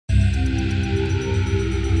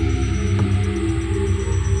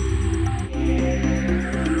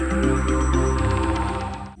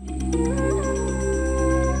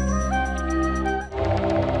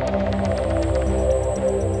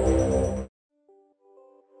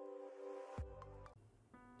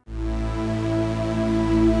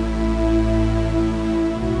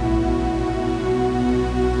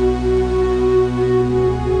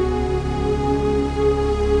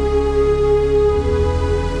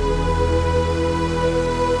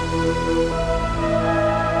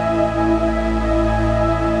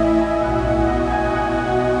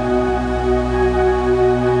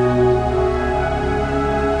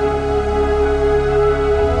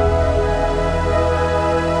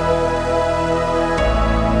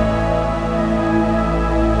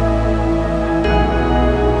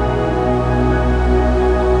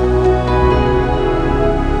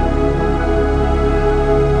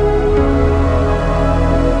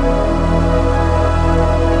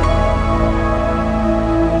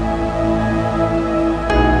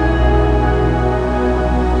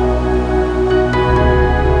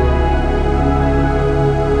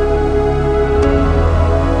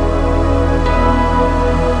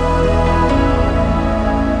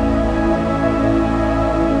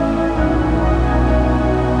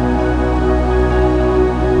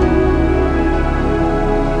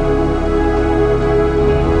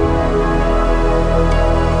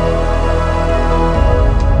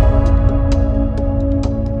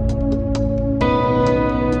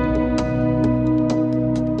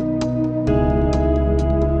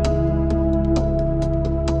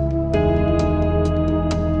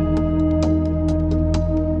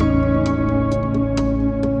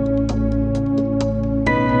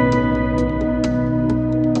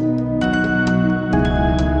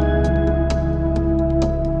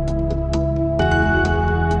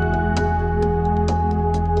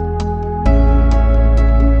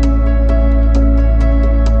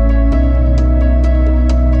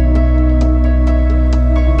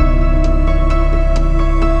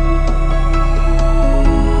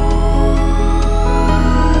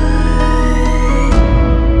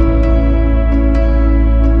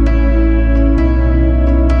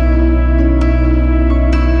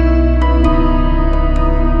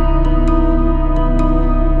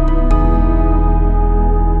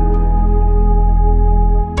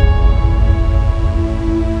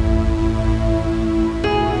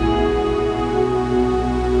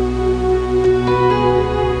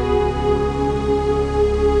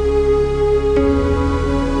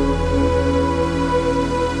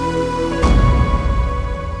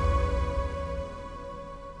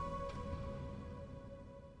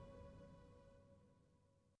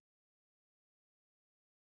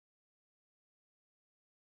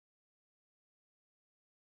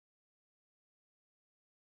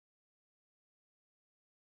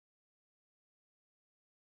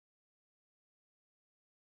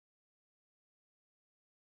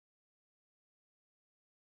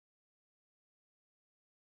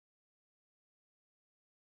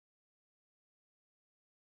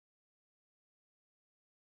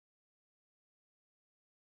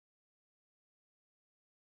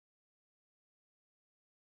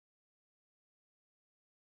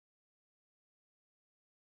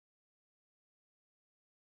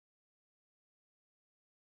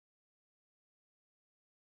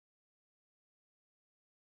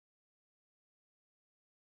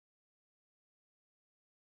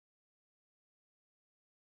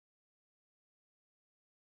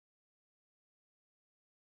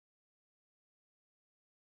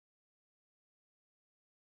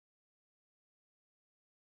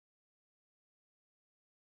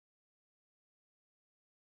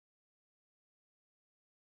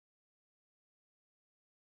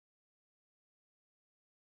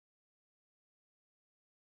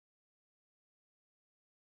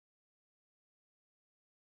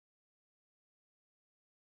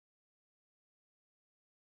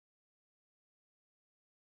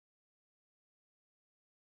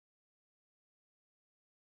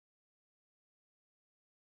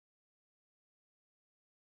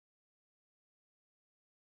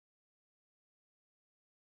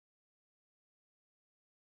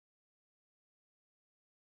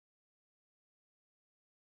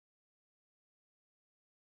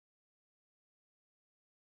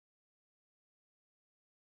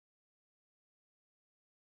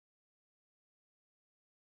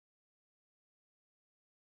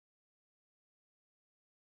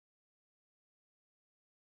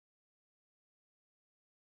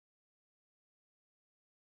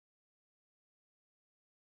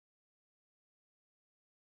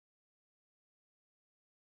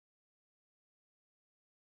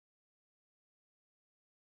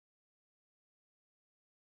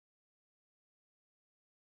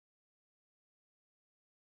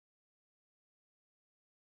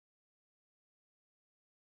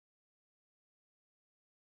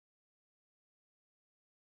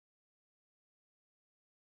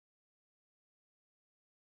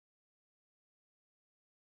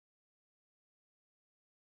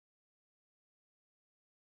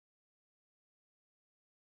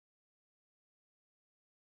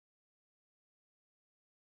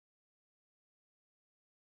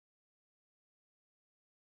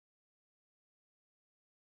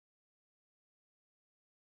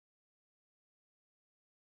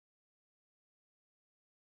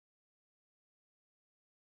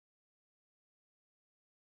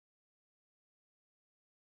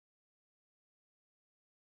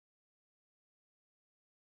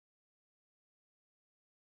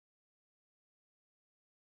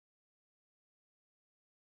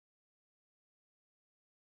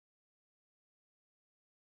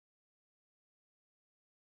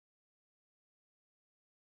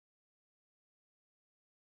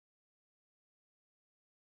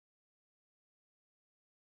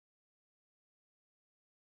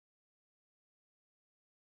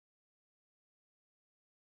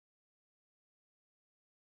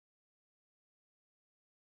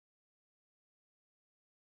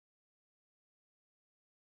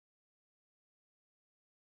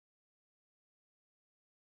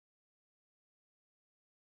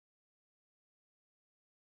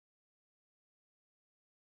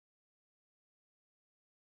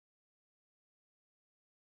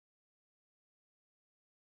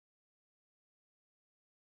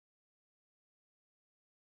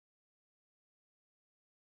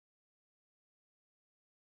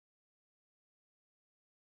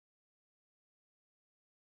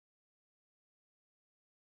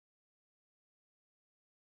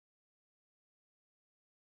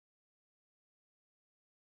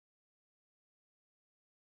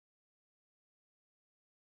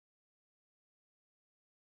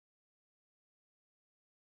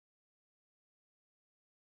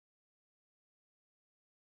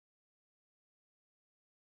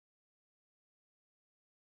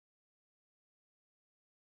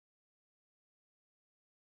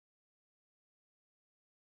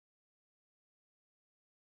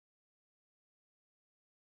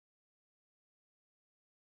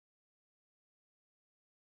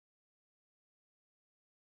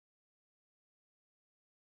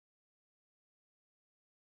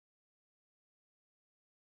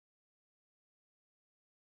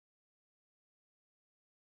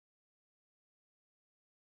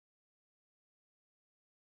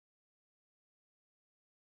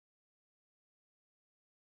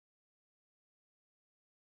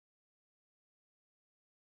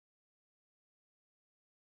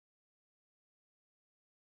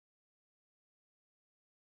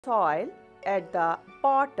soil at the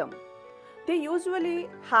bottom. They usually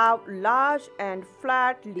have large and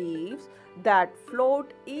flat leaves that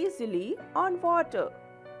float easily on water,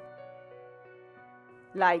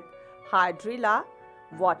 like hydrilla,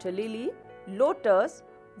 water lily, lotus,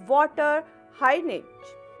 water hyacinth.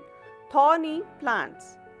 Thorny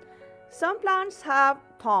plants. Some plants have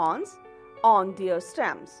thorns on their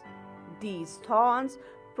stems. These thorns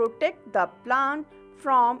protect the plant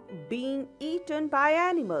from being eaten by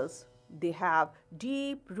animals. They have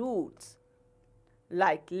deep roots,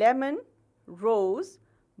 like lemon, rose,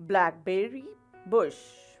 blackberry bush.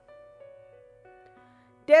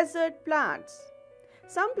 Desert plants.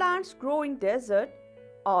 Some plants grow in desert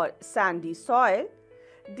or sandy soil.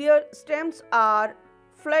 Their stems are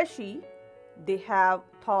fleshy. They have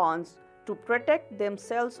thorns to protect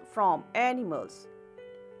themselves from animals,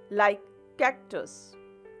 like cactus.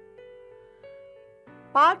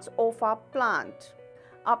 Parts of a plant.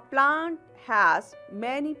 A plant has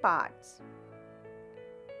many parts.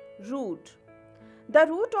 Root. The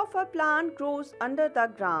root of a plant grows under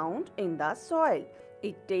the ground in the soil.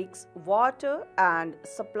 It takes water and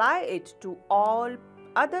supplies it to all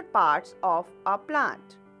other parts of a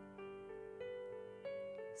plant.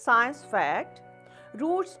 Science fact: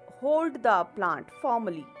 roots hold the plant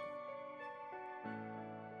firmly.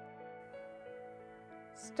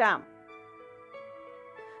 Stem.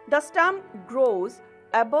 The stem grows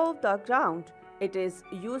above the ground. It is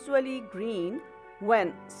usually green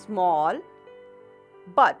when small,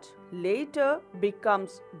 but later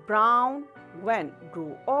becomes brown when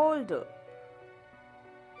grow older.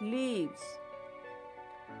 Leaves.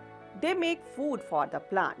 They make food for the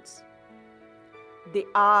plants. They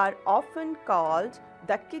are often called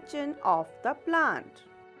the kitchen of the plant.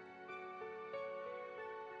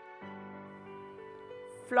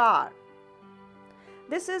 Flower.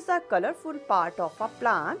 This is the colorful part of a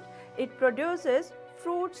plant. It produces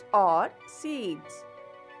fruits or seeds.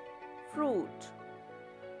 Fruit.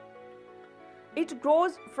 It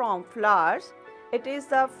grows from flowers. It is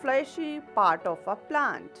the fleshy part of a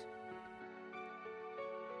plant.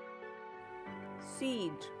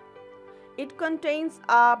 Seed. It contains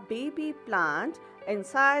a baby plant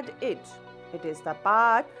inside it. It is the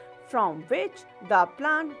part from which the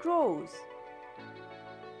plant grows.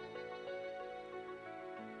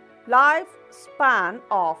 Lifespan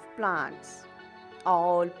of plants.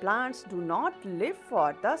 All plants do not live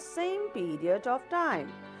for the same period of time.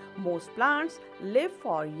 Most plants live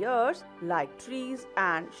for years, like trees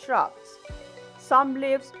and shrubs. Some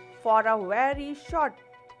live for a very short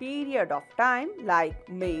period of time, like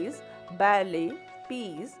maize, barley,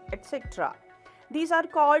 peas, etc. These are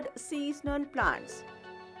called seasonal plants.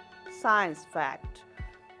 Science fact: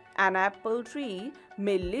 an apple tree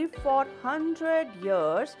may live for 100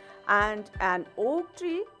 years and an oak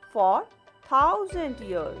tree for 1,000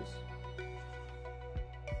 years.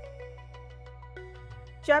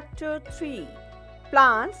 Chapter 3: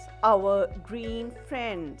 Plants, our green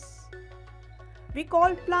friends. We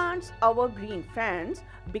call plants our green friends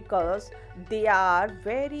because they are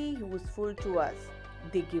very useful to us.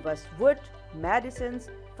 They give us wood, medicines,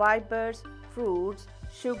 fibers, fruits,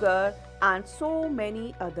 sugar, and so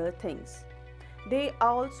many other things. They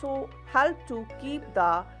also help to keep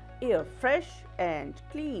the air fresh and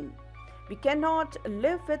clean. We cannot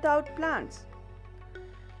live without plants.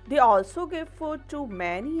 They also give food to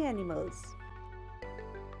many animals.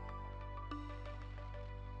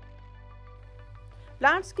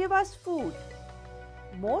 Plants give us food.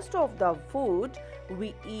 Most of the food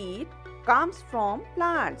we eat comes from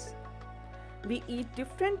plants. We eat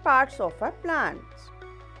different parts of a plant.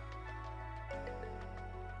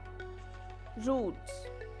 Roots.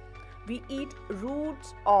 We eat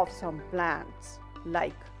roots of some plants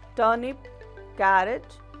like turnip,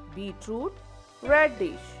 carrot, beetroot,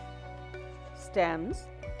 radish. Stems.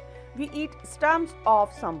 We eat stems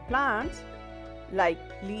of some plants like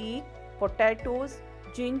leek, potatoes,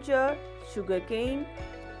 ginger, sugarcane.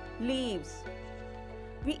 Leaves.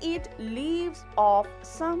 We eat leaves of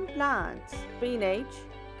some plants: spinach,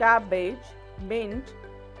 cabbage, mint,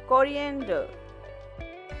 coriander.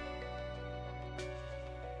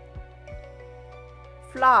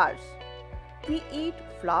 Flowers. We eat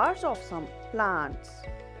flowers of some plants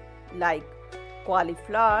like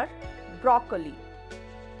cauliflower, broccoli.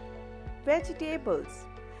 Vegetables.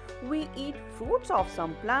 We eat fruits of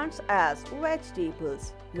some plants as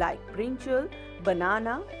vegetables like brinjal,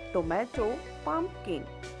 banana, tomato, pumpkin.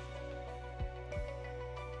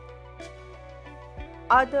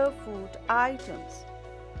 Other food items.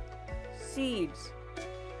 Seeds.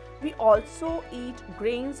 We also eat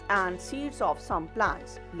grains and seeds of some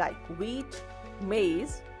plants like wheat,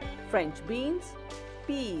 maize, French beans,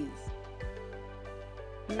 peas.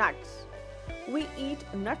 Nuts. We eat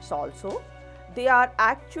nuts also. They are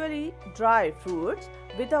actually dry fruits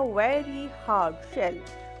with a very hard shell.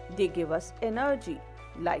 They give us energy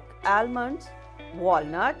like almonds,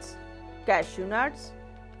 walnuts, cashew nuts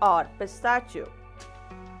or pistachio.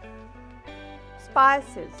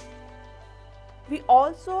 Spices. We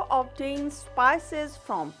also obtain spices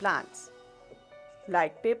from plants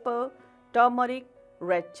like pepper, turmeric,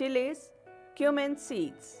 red chilies, cumin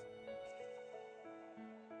seeds.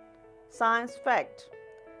 Science fact: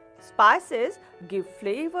 spices give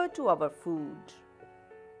flavor to our food.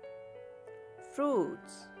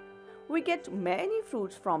 Fruits. We get many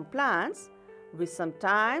fruits from plants. We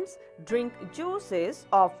sometimes drink juices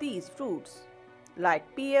of these fruits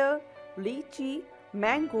like pear, lychee,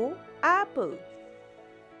 mango, apple.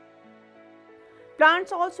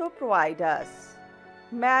 Plants also provide us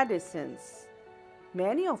medicines.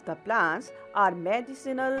 Many of the plants are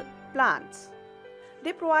medicinal plants.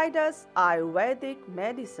 They provide us Ayurvedic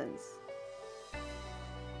medicines.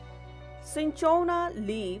 Cinchona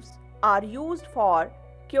leaves are used for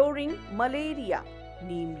curing malaria.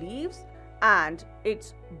 Neem leaves and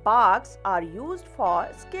its barks are used for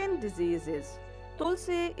skin diseases.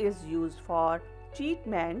 Tulsi is used for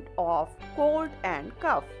treatment of cold and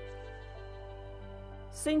cough.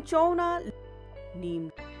 Cinchona,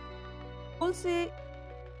 neem, tulsi.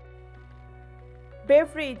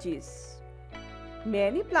 Beverages.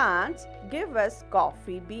 Many plants give us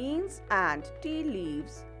coffee beans and tea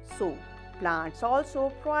leaves, so plants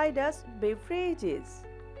also provide us beverages.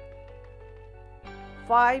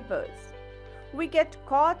 Fibers. We get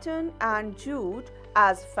cotton and jute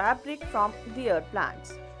as fabric from their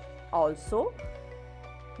plants. Also,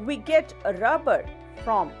 we get rubber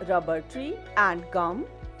from rubber tree and gum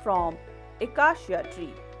from acacia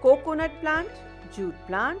tree. Coconut plant, jute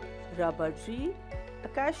plant, rubber tree,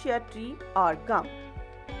 acacia tree or gum.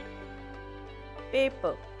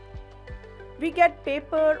 Paper. We get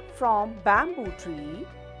paper from bamboo tree.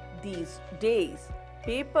 These days,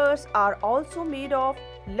 papers are also made of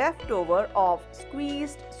leftover of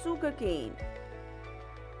squeezed sugarcane.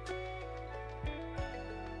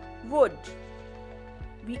 Wood.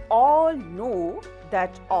 We all know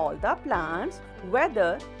that all the plants,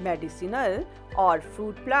 whether medicinal or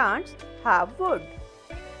fruit plants, have wood.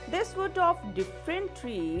 This wood of different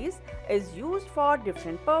trees is used for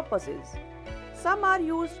different purposes. Some are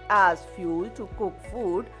used as fuel to cook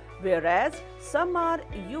food, whereas some are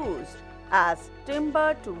used as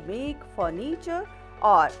timber to make furniture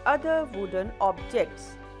or other wooden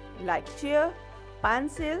objects like chair,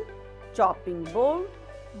 pencil, chopping board,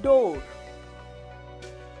 door.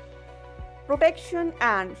 Protection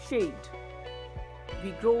and shade.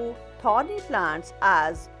 We grow thorny plants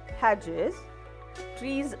as hedges.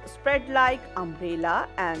 Trees spread like umbrella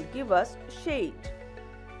and give us shade.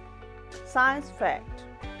 Science fact: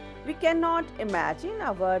 we cannot imagine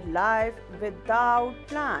our life without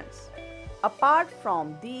plants. Apart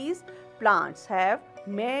from these, plants have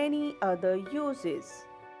many other uses.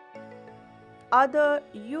 Other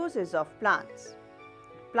uses of plants.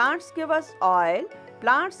 Plants give us oil.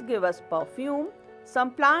 Plants give us perfume.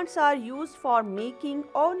 Some plants are used for making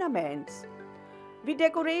ornaments. We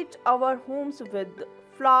decorate our homes with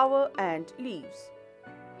flower and leaves.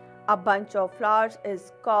 A bunch of flowers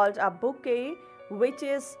is called a bouquet, which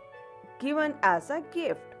is given as a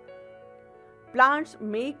gift. Plants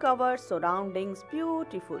make our surroundings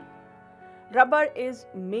beautiful. Rubber is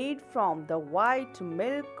made from the white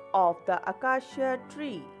milk of the acacia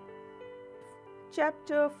tree.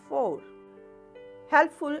 Chapter 4.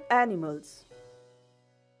 Helpful animals.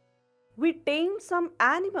 We tame some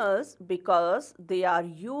animals because they are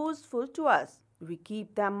useful to us. We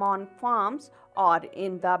keep them on farms or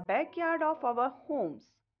in the backyard of our homes.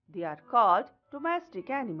 They are called domestic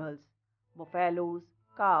animals. Buffaloes,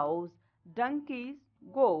 cows, donkeys,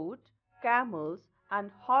 goats, camels,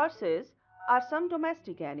 and horses are some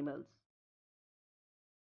domestic animals.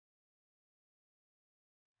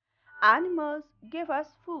 Animals give us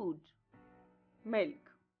food. Milk.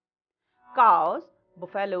 Cows,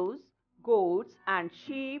 buffaloes, goats, and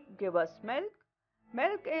sheep give us milk.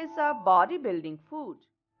 Milk is a bodybuilding food.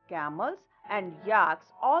 Camels and yaks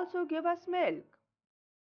also give us milk.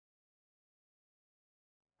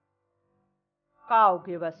 Cow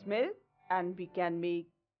give us milk and we can make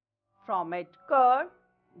from it curd,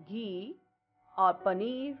 ghee or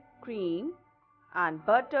paneer, cream and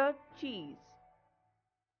butter, cheese.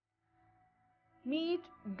 Meat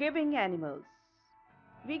giving animals.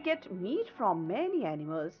 We get meat from many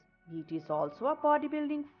animals. Meat is also a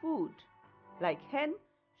bodybuilding food like hen,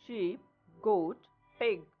 sheep, goat,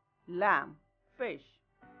 pig, lamb, fish.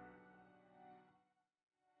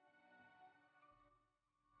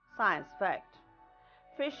 Science fact.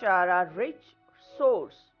 Fish are a rich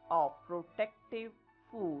source of protective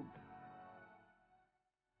food.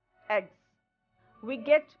 Eggs. We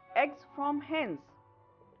get eggs from hens.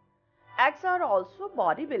 Eggs are also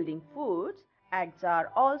bodybuilding foods. Eggs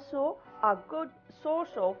are also a good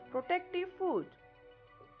source of protective food.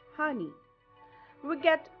 Honey. We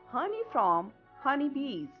get honey from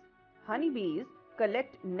honeybees. Honeybees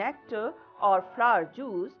collect nectar or flower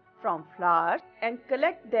juice from flowers and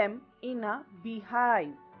collect them in a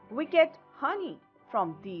beehive. We get honey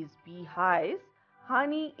from these beehives.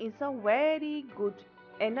 Honey is a very good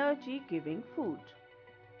energy-giving food.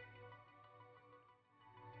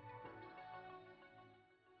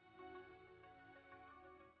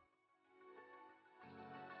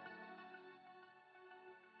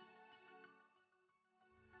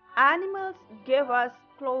 Animals give us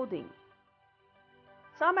clothing.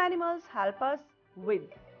 Some animals help us with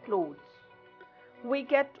clothes. We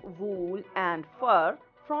get wool and fur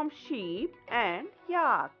from sheep and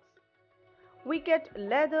yaks. We get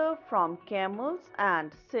leather from camels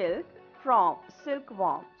and silk from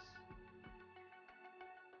silkworms.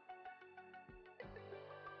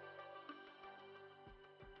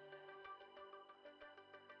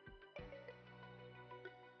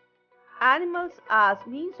 Animals as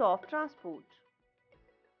means of transport.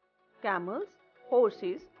 Camels,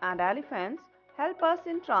 horses and elephants help us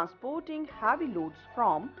in transporting heavy loads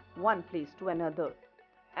from one place to another.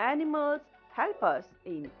 Animals help us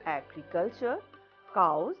in agriculture.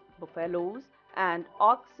 Cows, buffaloes and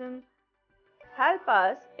oxen help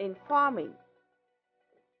us in farming.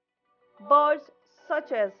 Birds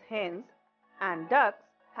such as hens and ducks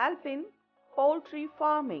help in poultry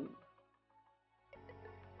farming.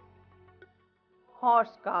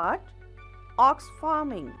 Horse cart, ox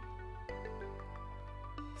farming.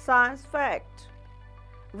 Science fact.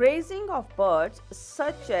 Raising of birds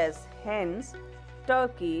such as hens,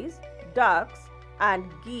 turkeys, ducks and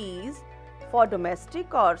geese for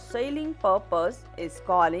domestic or sailing purpose is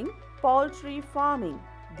called poultry farming.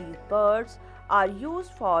 These birds are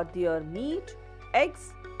used for their meat,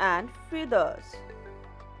 eggs and feathers.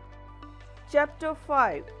 Chapter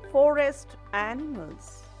 5. Forest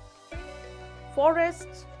animals.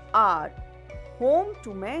 Forests are home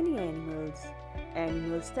to many animals.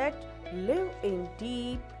 Animals that live in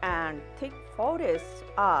deep and thick forests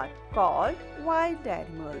are called wild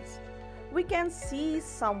animals. We can see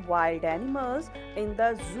some wild animals in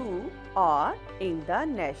the zoo or in the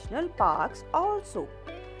national parks also.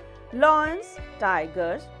 Lions,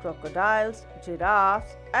 tigers, crocodiles,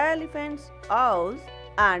 giraffes, elephants, owls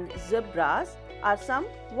and zebras are some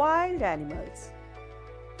wild animals.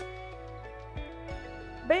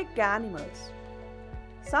 Big animals.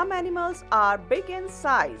 Some animals are big in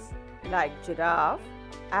size like giraffe,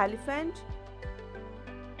 elephant,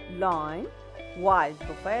 lion, wild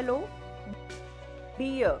buffalo,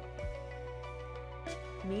 deer.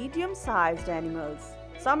 Medium-sized animals.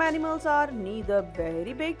 Some animals are neither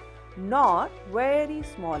very big nor very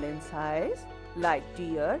small in size like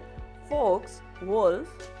deer, fox, wolf,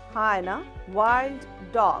 hyena, wild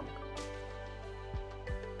dog.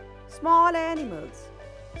 Small animals.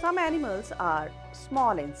 Some animals are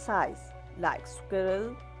small in size like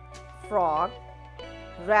squirrel, frog,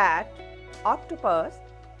 rat, octopus,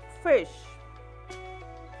 fish.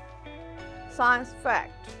 Science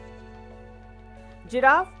fact.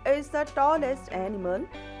 Giraffe is the tallest animal.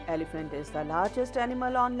 Elephant is the largest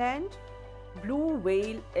animal on land. Blue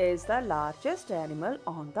whale is the largest animal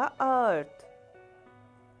on the earth.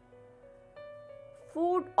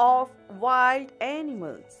 Food of wild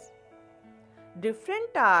animals.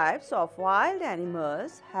 Different types of wild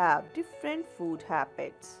animals have different food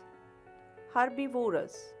habits.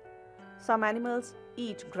 Herbivorous. Some animals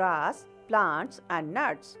eat grass, plants and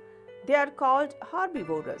nuts. They are called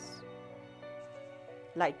herbivorous.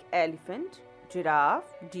 Like elephant,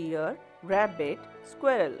 giraffe, deer, rabbit,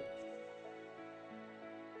 squirrel.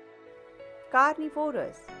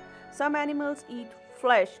 Carnivorous. Some animals eat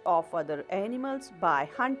flesh of other animals by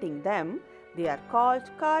hunting them. They are called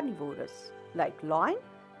carnivorous. Like lion,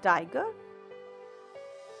 tiger,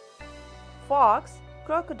 fox,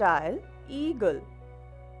 crocodile, eagle.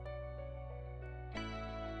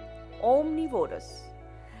 Omnivorous.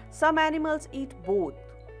 Some animals eat both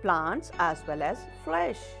plants as well as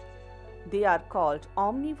flesh. They are called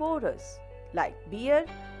omnivorous, like bear,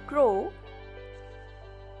 crow,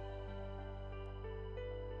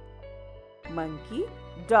 monkey,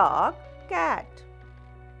 dog, cat.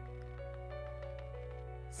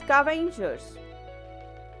 Scavengers.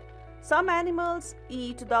 Some animals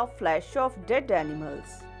eat the flesh of dead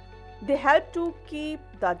animals. They help to keep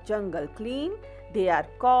the jungle clean. They are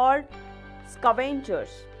called scavengers,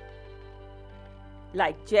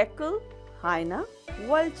 like jackal, hyena,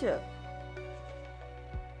 vulture.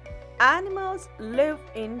 Animals live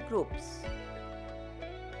in groups.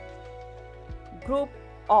 Group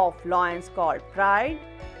of lions called pride,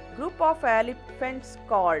 group of elephants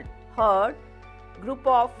called herd, group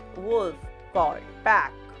of wolves called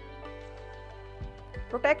pack.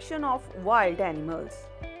 Protection of wild animals.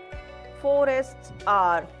 Forests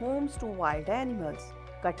are homes to wild animals.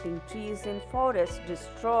 Cutting trees in forests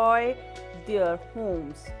destroy their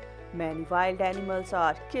homes. Many wild animals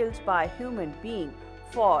are killed by human beings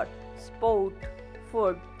for sport,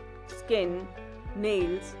 food, skin,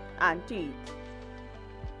 nails, and teeth.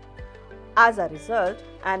 As a result,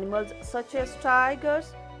 animals such as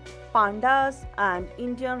tigers, pandas, and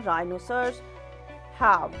Indian rhinoceros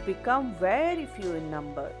have become very few in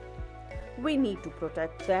number. We need to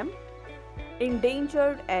protect them.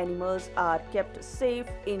 Endangered animals are kept safe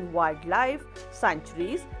in wildlife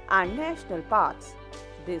sanctuaries and national parks.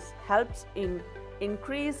 This helps in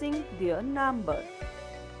increasing their number.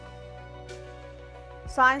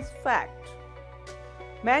 Science fact.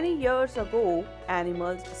 Many years ago,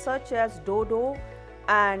 animals such as dodo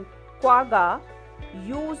and quagga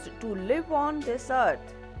used to live on this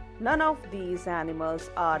earth. None of these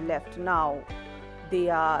animals are left now. They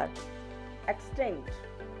are extinct.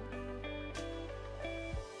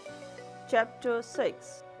 Chapter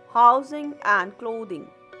 6. Housing and Clothing.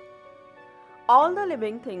 All the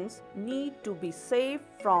living things need to be safe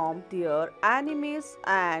from their enemies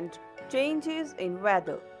and changes in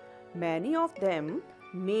weather. Many of them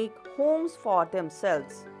make homes for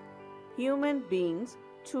themselves. Human beings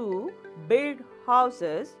too build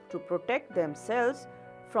houses to protect themselves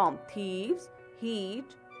from thieves, heat,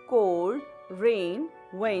 cold, rain,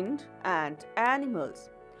 wind, and animals.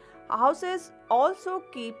 Houses also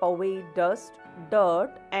keep away dust,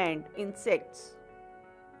 dirt, and insects.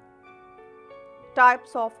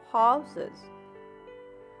 Types of houses.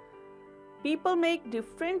 People make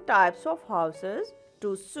different types of houses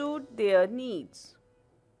to suit their needs.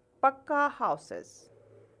 Pakka houses.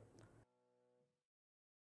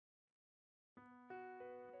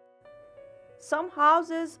 Some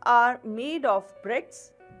houses are made of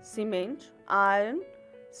bricks, cement, iron,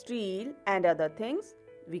 steel, and other things.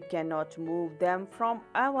 We cannot move them from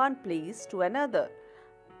one place to another.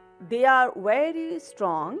 They are very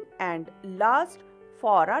strong and last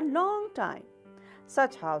for a long time.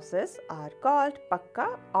 Such houses are called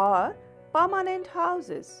pakka or permanent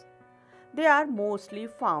houses. They are mostly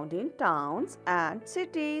found in towns and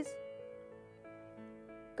cities.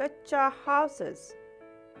 Kacha houses.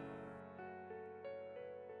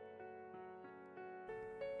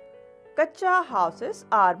 Kacha houses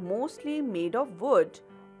are mostly made of wood,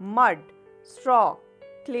 mud, straw,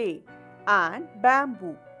 clay, and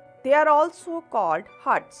bamboo. They are also called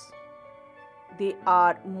huts. They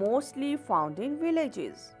are mostly found in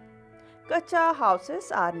villages. Kacha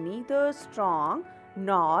houses are neither strong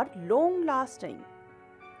nor long-lasting.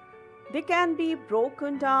 They can be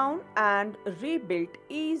broken down and rebuilt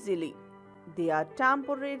easily. They are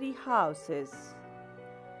temporary houses.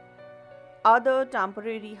 Other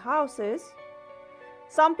temporary houses.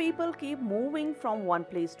 Some people keep moving from one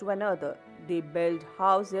place to another. They build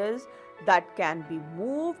houses that can be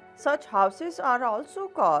moved. Such houses are also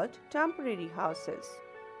called temporary houses.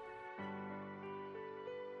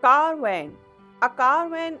 Caravan. A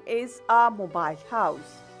caravan is a mobile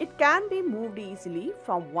house. It can be moved easily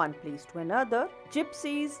from one place to another.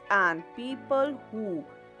 Gypsies and people who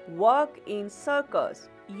work in circus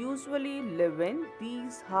usually live in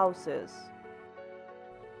these houses.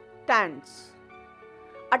 Tents.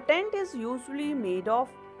 A tent is usually made of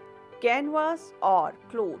canvas or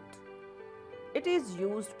cloth. It is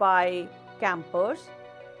used by campers,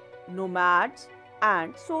 nomads,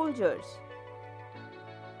 and soldiers.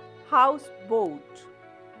 Houseboat.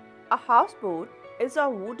 A houseboat is a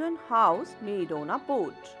wooden house made on a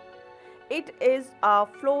boat. It is a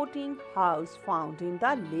floating house found in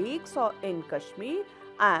the lakes or in Kashmir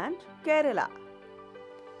and Kerala.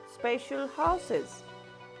 Special houses.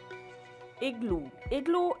 Igloo.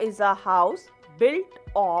 Igloo is a house built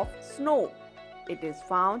of snow. It is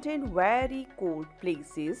found in very cold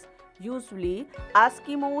places. Usually,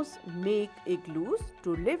 Eskimos make igloos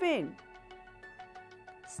to live in.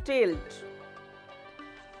 Stilt.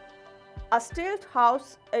 A stilt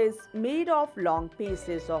house is made of long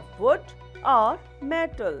pieces of wood or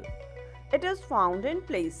metal. It is found in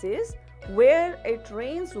places where it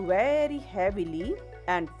rains very heavily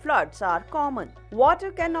and floods are common.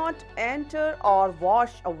 Water cannot enter or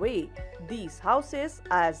wash away these houses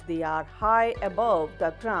as they are high above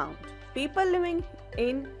the ground. People living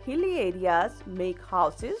in hilly areas make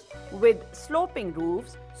houses with sloping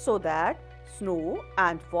roofs so that snow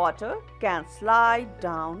and water can slide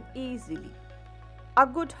down easily. A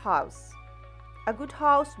good house. A good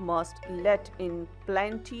house must let in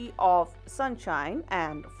plenty of sunshine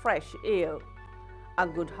and fresh air. A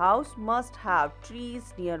good house must have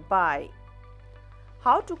trees nearby.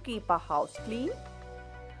 How to keep a house clean?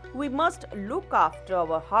 We must look after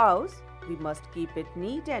our house. We must keep it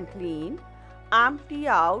neat and clean. Empty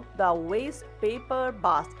out the waste paper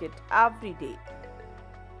basket every day.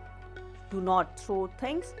 Do not throw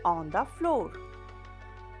things on the floor.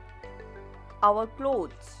 Our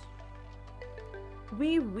clothes.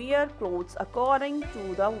 We wear clothes according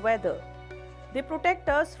to the weather. They protect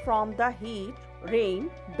us from the heat, rain,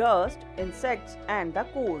 dust, insects, and the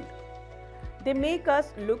cold. They make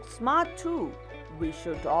us look smart too. We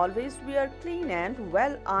should always wear clean and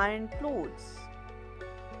well-ironed clothes.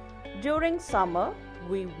 During summer,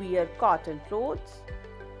 we wear cotton clothes.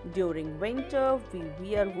 During winter, we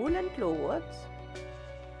wear woolen clothes.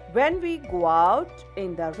 When we go out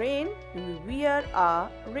in the rain, we wear a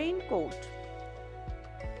raincoat.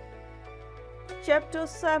 Chapter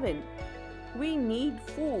 7. We need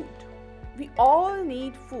food. We all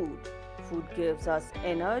need food. Food gives us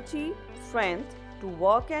energy, strength to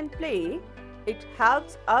work and play. It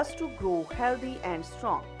helps us to grow healthy and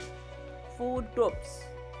strong. Food groups.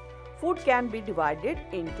 Food can be divided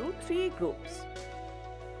into 3 groups.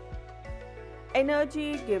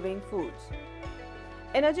 Energy-giving foods.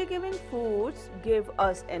 Energy-giving foods give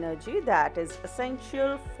us energy that is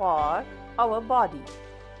essential for our body.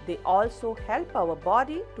 They also help our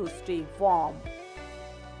body to stay warm,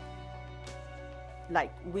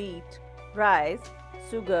 like wheat, rice,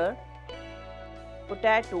 sugar,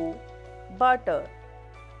 potato, butter.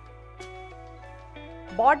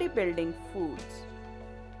 Bodybuilding foods.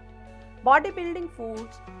 Bodybuilding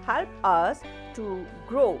foods help us to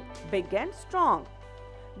grow big and strong.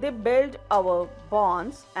 They build our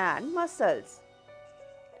bones and muscles.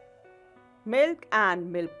 Milk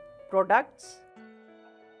and milk products.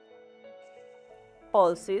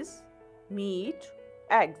 Pulses, meat,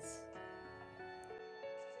 eggs.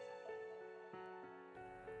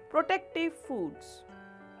 Protective foods.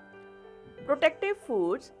 Protective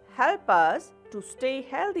foods help us to stay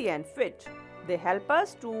healthy and fit. They help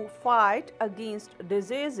us to fight against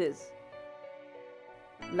diseases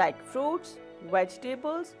like fruits,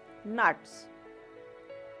 vegetables, nuts.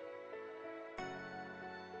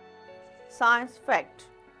 Science fact.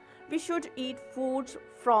 We should eat foods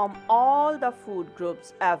from all the food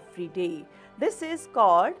groups every day. This is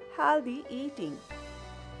called healthy eating.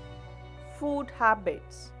 Food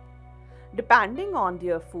habits. Depending on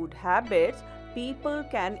their food habits, people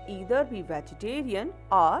can either be vegetarian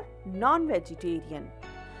or non-vegetarian.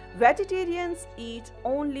 Vegetarians eat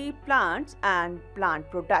only plants and plant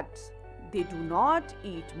products. They do not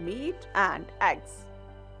eat meat and eggs.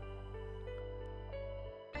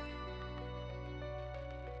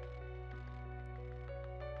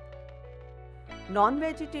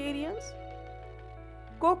 Non-vegetarians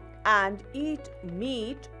cook and eat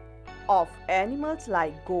meat of animals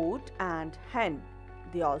like goat and hen.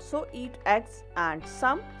 They also eat eggs and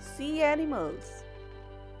some sea animals.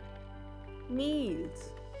 Meals.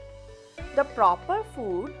 The proper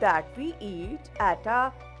food that we eat at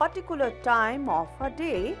a particular time of a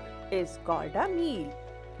day is called a meal.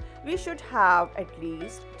 We should have at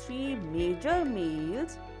least 3 major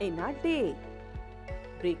meals in a day.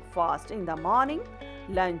 Breakfast in the morning,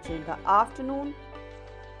 lunch in the afternoon,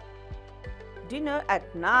 dinner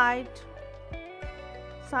at night.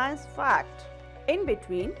 Science fact. In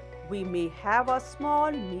between, we may have a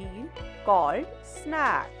small meal called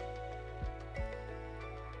snack.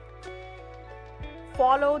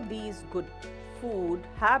 Follow these good food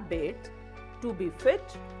habits to be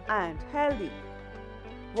fit and healthy.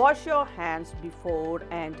 Wash your hands before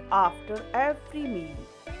and after every meal.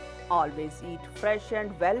 Always eat fresh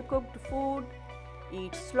and well-cooked food.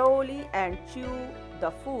 Eat slowly and chew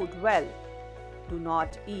the food well. Do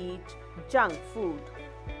not eat junk food.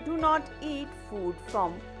 Do not eat food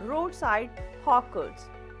from roadside hawkers.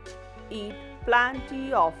 Eat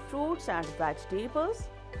plenty of fruits and vegetables.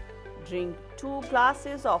 Drink 2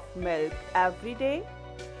 glasses of milk every day.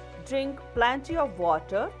 Drink plenty of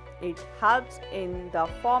water. It helps in the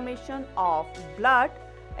formation of blood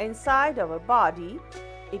inside our body.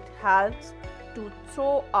 It helps to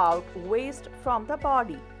throw out waste from the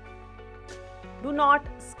body. Do not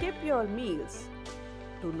skip your meals.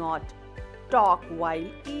 Do not talk while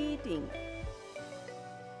eating.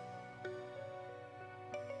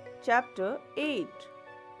 Chapter 8.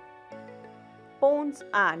 Bones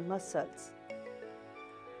and Muscles.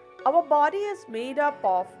 Our body is made up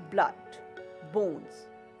of blood, bones,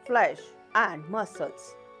 flesh and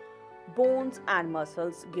muscles. Bones and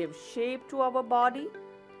muscles give shape to our body.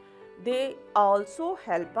 They also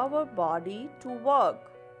help our body to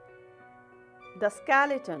work. The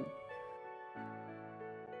skeleton.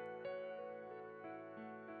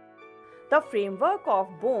 The framework of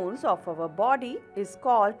bones of our body is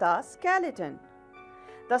called the skeleton.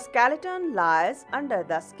 The skeleton lies under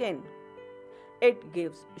the skin. It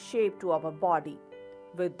gives shape to our body.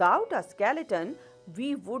 Without a skeleton,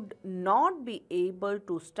 we would not be able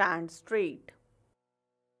to stand straight.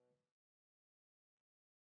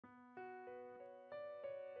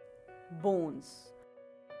 Bones.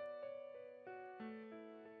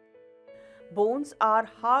 Bones are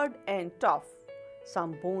hard and tough.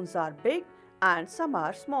 Some bones are big and some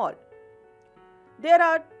are small. There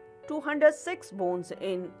are 206 bones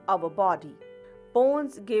in our body.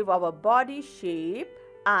 Bones give our body shape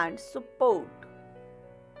and support.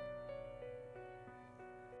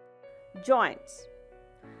 Joints.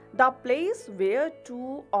 The place where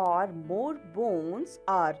two or more bones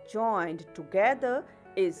are joined together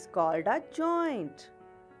is called a joint.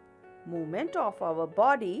 Movement of our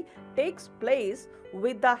body takes place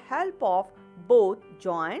with the help of both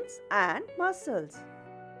joints and muscles.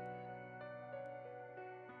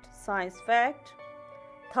 Science fact: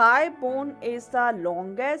 thigh bone is the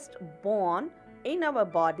longest bone in our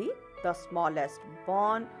body. The smallest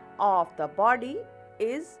bone of the body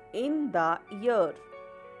is in the ear.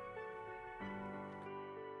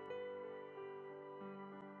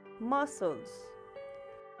 Muscles.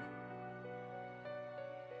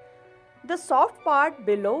 The soft part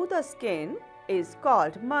below the skin is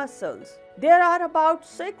called muscles. There are about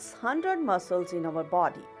 600 muscles in our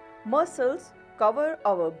body. Muscles cover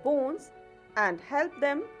our bones and help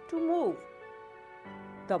them to move.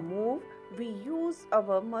 The more we use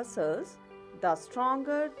our muscles, the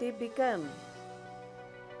stronger they become.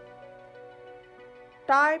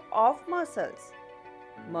 Type of muscles.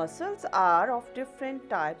 Muscles are of different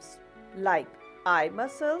types like eye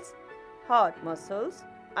muscles, heart muscles,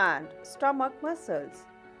 and stomach muscles.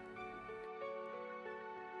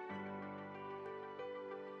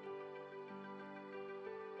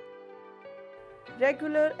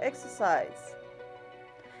 Regular exercise.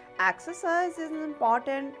 Exercise is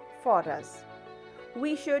important for us.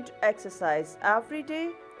 We should exercise every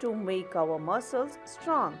day to make our muscles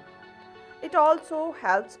strong. It also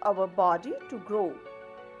helps our body to grow.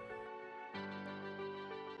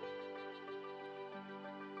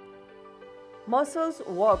 Muscles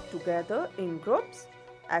work together in groups.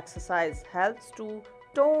 Exercise helps to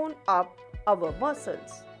tone up our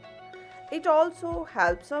muscles. It also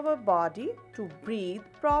helps our body to breathe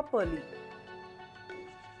properly.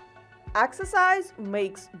 Exercise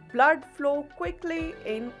makes blood flow quickly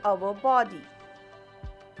in our body.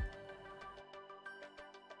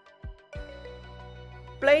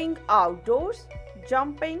 Playing outdoors,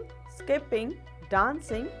 jumping, skipping,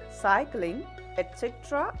 dancing, cycling,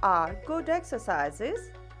 etc. are good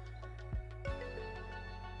exercises.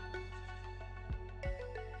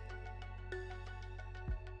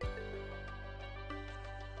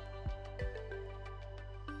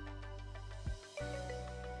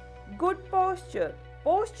 Good posture.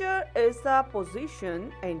 Posture is the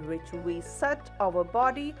position in which we set our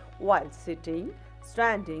body while sitting,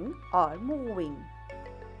 standing, or moving.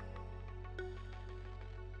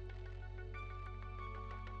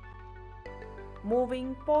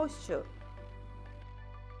 Moving posture.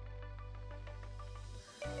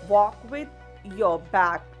 Walk with your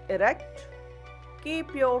back erect.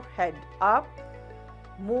 Keep your head up.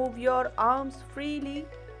 Move your arms freely.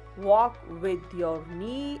 Walk with your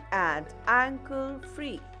knee and ankle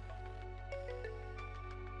free.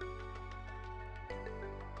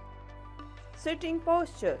 Sitting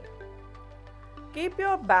posture. Keep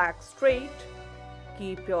your back straight.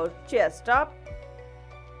 Keep your chest up.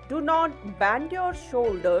 Do not bend your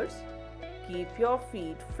shoulders. Keep your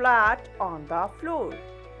feet flat on the floor.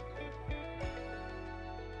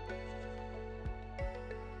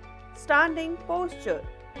 Standing posture.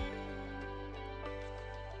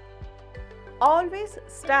 Always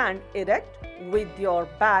stand erect with your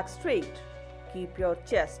back straight. Keep your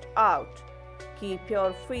chest out. Keep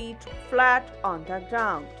your feet flat on the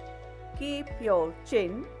ground. Keep your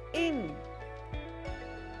chin in.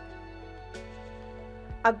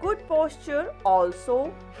 A good posture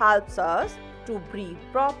also helps us to breathe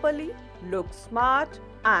properly, look smart,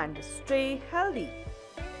 and stay healthy.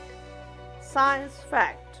 Science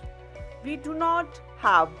fact: we do not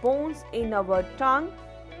have bones in our tongue,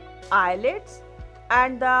 eyelids,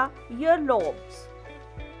 and the earlobes.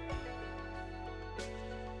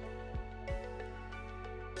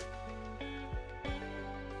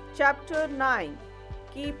 Chapter 9: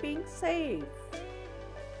 Keeping safe.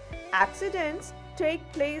 Accidents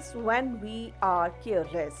take place when we are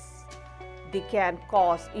careless. They can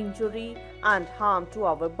cause injury and harm to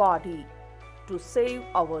our body. To save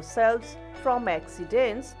ourselves from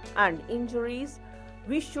accidents and injuries,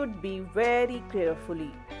 we should be very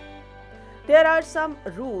carefully. There are some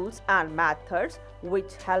rules and methods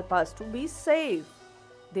which help us to be safe.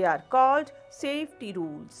 They are called safety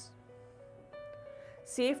rules.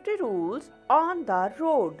 Safety rules on the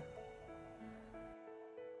road.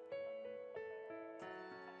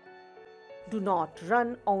 Do not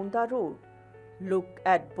run on the road. Look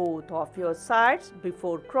at both of your sides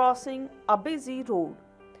before crossing a busy road.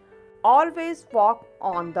 Always walk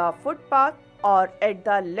on the footpath or at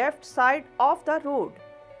the left side of the road.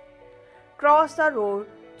 Cross the road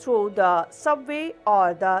through the subway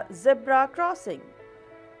or the zebra crossing.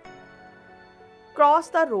 Cross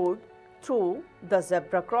the road through the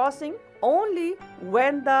zebra crossing only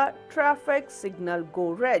when the traffic signal go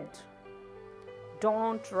red.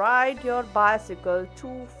 Don't ride your bicycle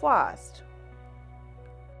too fast.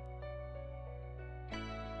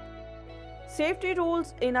 Safety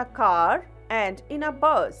rules in a car and in a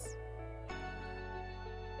bus.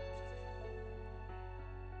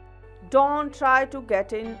 Don't try to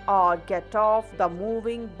get in or get off the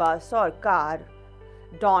moving bus or car.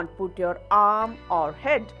 Don't put your arm or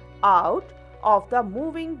head out of the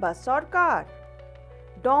moving bus or car.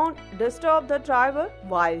 Don't disturb the driver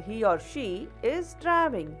while he or she is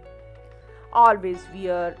driving. Always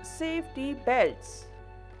wear safety belts.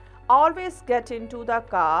 Always get into the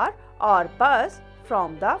car or bus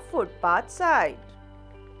from the footpath side.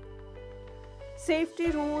 Safety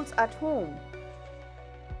rules at home.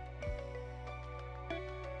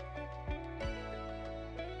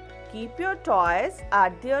 Keep your toys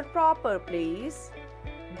at their proper place.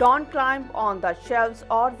 Don't climb on the shelves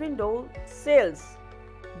or window sills.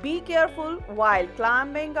 Be careful while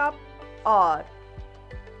climbing up or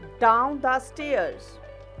down the stairs.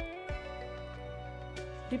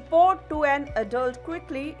 Report to an adult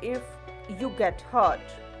quickly if you get hurt.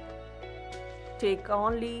 Take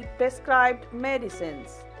only prescribed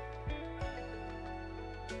medicines.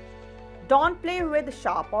 Don't play with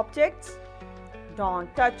sharp objects.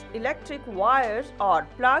 Don't touch electric wires or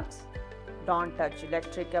plugs. Don't touch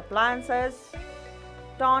electric appliances.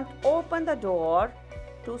 Don't open the door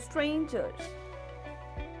to strangers.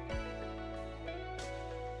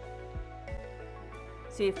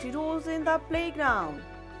 Safety rules in the playground.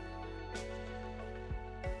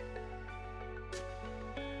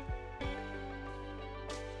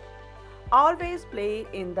 Always play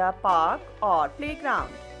in the park or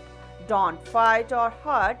playground. Don't fight or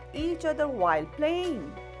hurt each other while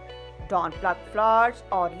playing. Don't pluck flowers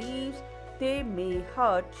or leaves, they may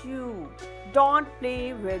hurt you. Don't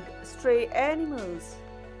play with stray animals.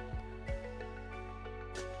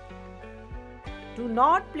 Do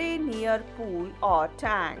not play near pool or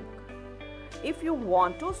tank. If you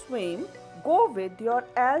want to swim, go with your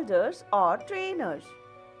elders or trainers.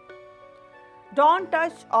 Don't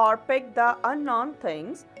touch or pick the unknown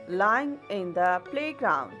things lying in the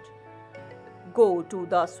playground. Go to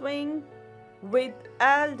the swing with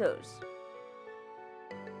elders.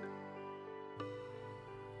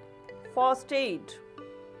 First aid.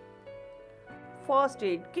 First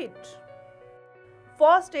aid kit.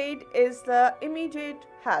 First aid is the immediate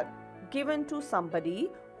help given to somebody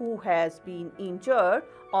who has been injured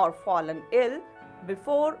or fallen ill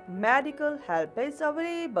before medical help is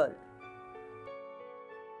available.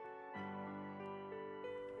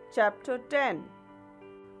 Chapter 10.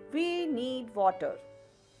 We need water.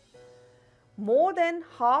 More than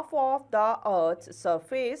half of the Earth's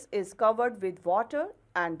surface is covered with water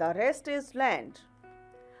and the rest is land.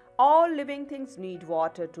 All living things need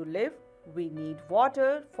water to live. We need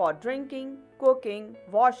water for drinking, cooking,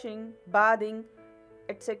 washing, bathing,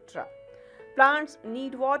 etc. Plants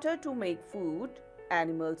need water to make food.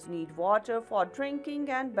 Animals need water for drinking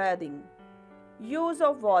and bathing. Use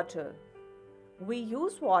of water. We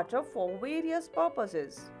use water for various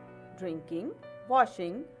purposes: drinking,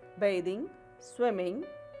 washing, bathing, swimming,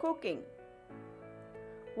 cooking.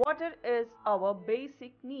 Water is our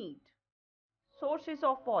basic need. Sources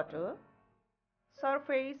of water.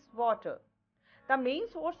 Surface water. The main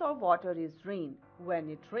source of water is rain. When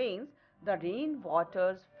it rains, the rain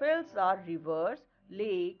water fills our rivers,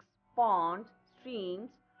 lakes, ponds, streams,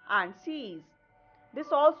 and seas. This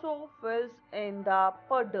also fills in the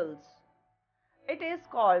puddles. It is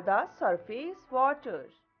called the surface water.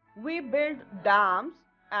 We build dams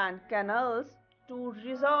and canals to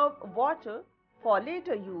reserve water for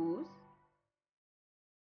later use.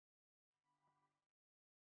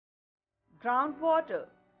 Groundwater.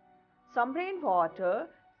 Some rainwater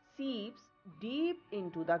seeps deep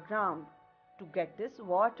into the ground. To get this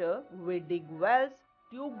water, we dig wells,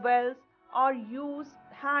 tube wells, or use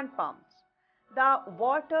hand pumps. The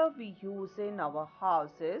water we use in our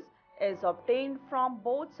houses is obtained from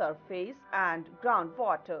both surface and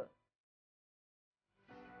groundwater.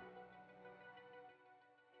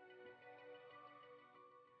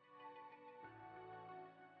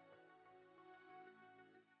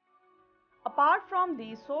 Apart from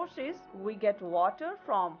these sources, we get water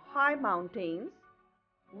from high mountains,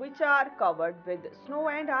 which are covered with snow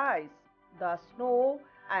and ice. The snow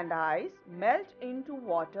and ice melt into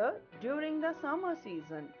water during the summer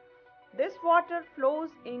season. This water flows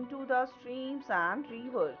into the streams and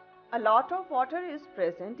rivers. A lot of water is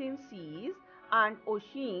present in seas and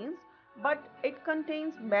oceans, but it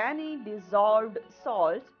contains many dissolved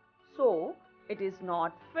salts, so it is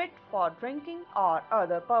not fit for drinking or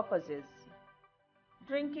other purposes.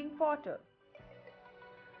 Drinking water.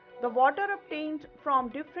 The water obtained from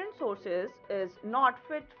different sources is not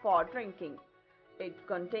fit for drinking. It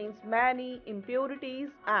contains many impurities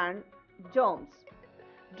and germs.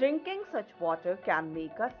 Drinking such water can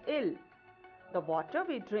make us ill. The water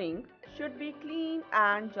we drink should be clean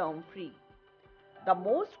and germ-free. The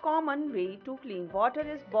most common way to clean water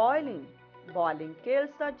is boiling. Boiling kills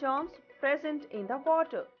the germs present in the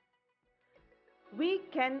water. We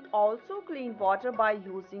can also clean water by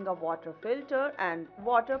using a water filter and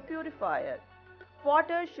water purifier.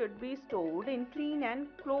 Water should be stored in clean and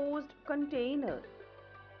closed containers.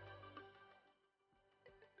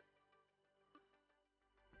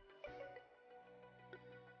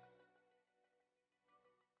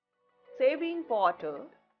 Saving water.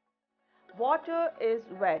 Water is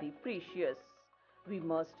very precious. We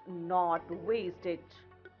must not waste it.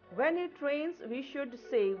 When it rains, we should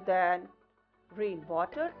save the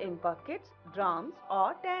rainwater in buckets, drums,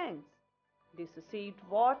 or tanks. This saved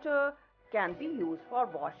water can be used for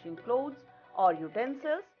washing clothes or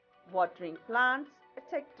utensils, watering plants,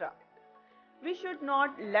 etc. We should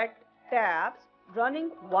not let taps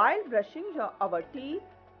running while brushing our teeth.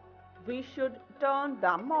 We should turn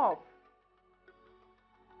them off.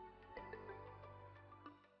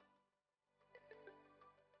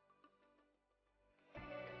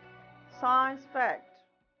 Science fact.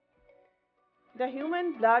 The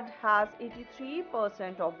human blood has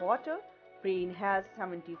 83% of water, brain has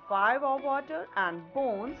 75% of water, and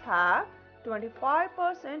bones have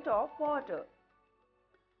 25% of water.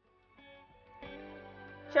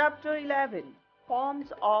 Chapter 11.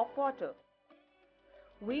 Forms of water.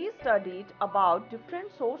 We studied about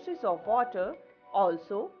different sources of water.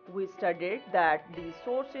 Also, we studied that these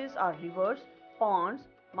sources are rivers, ponds,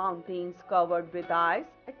 mountains covered with ice,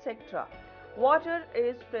 etc. Water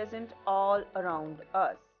is present all around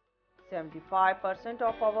us. 75%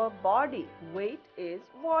 of our body weight is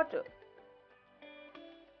water.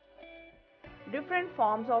 Different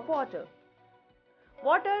forms of water.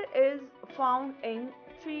 Water is found in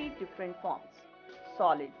three different forms: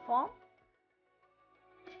 solid form,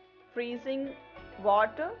 freezing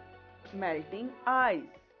water, melting ice.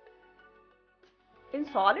 In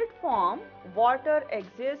solid form, water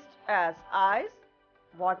exists as ice.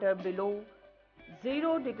 Water below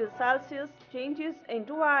 0 degrees Celsius changes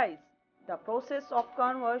into ice. The process of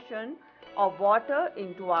conversion of water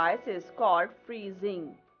into ice is called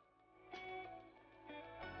freezing.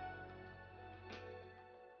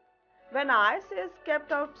 When ice is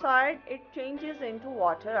kept outside, it changes into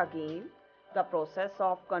water again. The process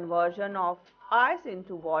of conversion of ice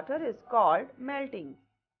into water is called melting.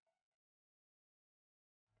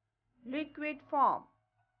 Liquid form.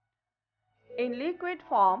 In liquid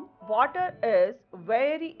form, water is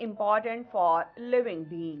very important for living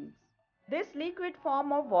beings. This liquid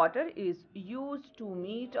form of water is used to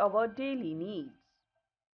meet our daily needs,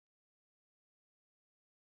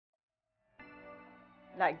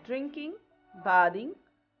 like drinking, bathing,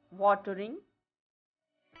 watering,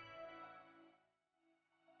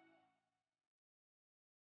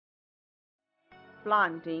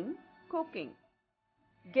 planting, cooking.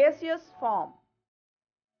 Gaseous form.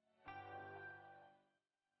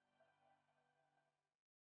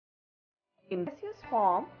 In gaseous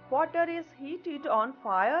form, water is heated on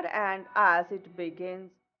fire and as it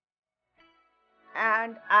begins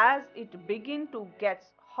to get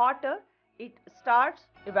hotter, it starts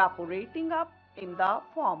evaporating up in the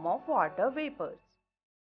form of water vapors.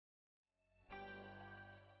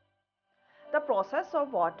 The process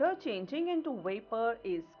of water changing into vapor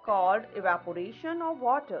is called evaporation of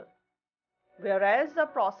water, whereas the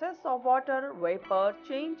process of water vapor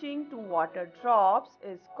changing to water drops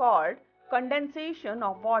is called condensation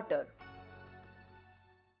of water.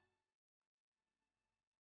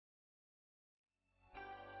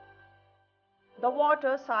 The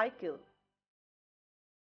water cycle.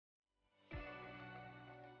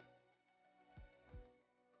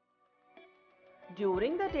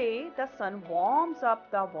 During the day, the sun warms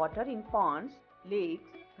up the water in ponds, lakes,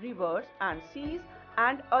 rivers and seas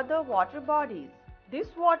and other water bodies. This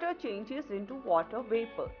water changes into water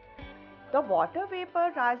vapor. The water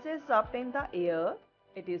vapor rises up in the air.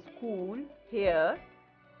 It is cool here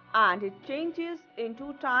and it changes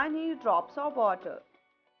into tiny drops of water.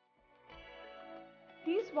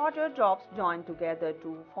 These water drops join together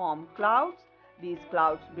to form clouds. These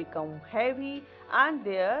clouds become heavy and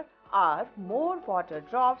there are more water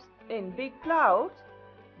drops in big clouds.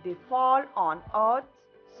 They fall on Earth's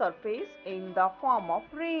surface in the form of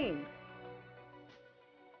rain.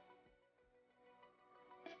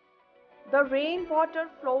 The rainwater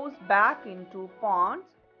flows back into ponds,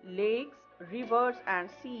 lakes, rivers and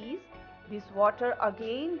seas. This water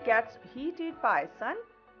again gets heated by sun.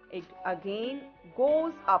 It again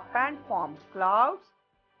goes up and forms clouds.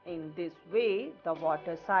 In this way, the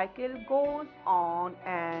water cycle goes on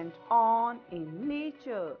and on in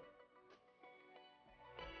nature.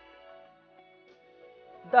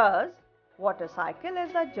 Thus, water cycle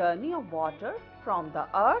is the journey of water from the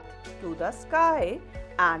earth to the sky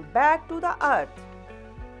and back to the earth.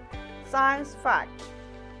 Science fact: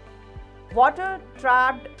 water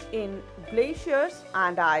trapped in glaciers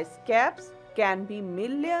and ice caps can be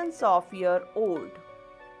millions of years old.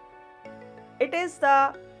 It is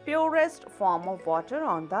the purest form of water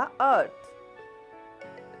on the earth.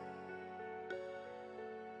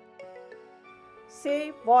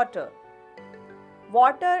 Save water.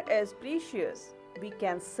 Water is precious. We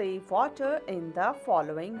can save water in the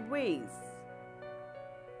following ways.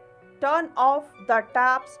 Turn off the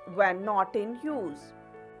taps when not in use.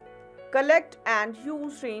 Collect and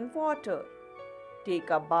use rainwater. Take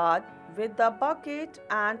a bath with the bucket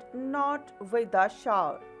and not with the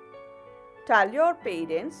shower. Tell your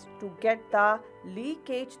parents to get the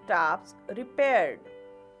leakage taps repaired.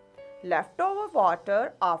 Leftover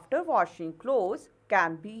water after washing clothes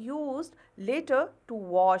can be used later to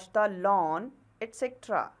wash the lawn,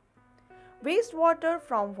 etc. Wastewater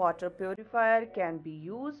from water purifier can be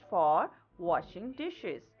used for washing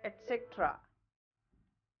dishes, etc.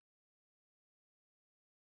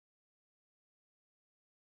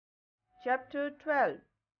 Chapter 12.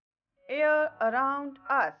 Air around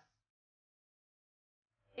us.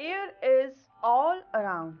 Air is all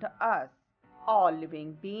around us. All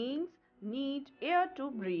living beings need air to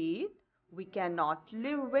breathe. We cannot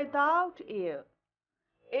live without air.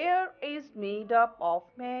 Air is made up of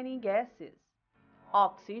many gases.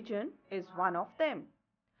 Oxygen is one of them.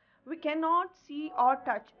 We cannot see or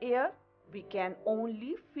touch air. We can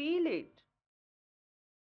only feel it.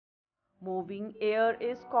 Moving air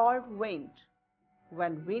is called wind.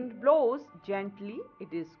 When wind blows gently,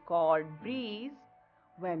 it is called breeze.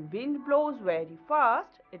 When wind blows very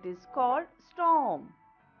fast, it is called storm.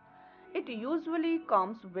 It usually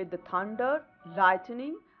comes with thunder,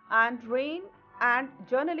 lightning and rain and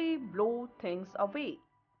generally blow things away.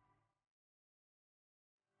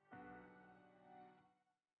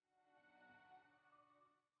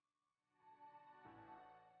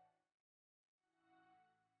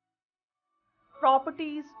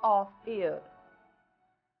 Properties of air.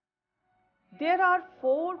 There are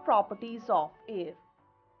 4 properties of air.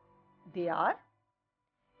 They are: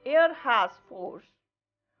 air has force.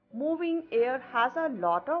 Moving air has a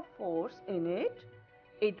lot of force in it.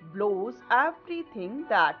 It blows everything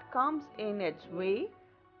that comes in its way.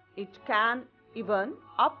 It can even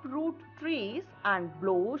uproot trees and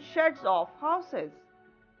blow sheds of houses.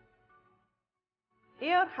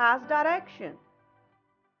 Air has direction.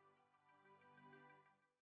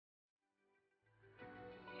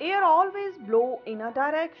 Air always blows in a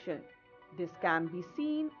direction. This can be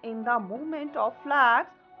seen in the movement of flags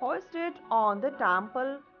hoisted on the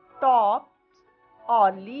temple tops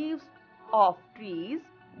or leaves of trees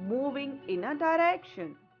moving in a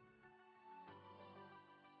direction.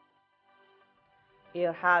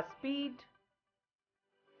 Air has speed.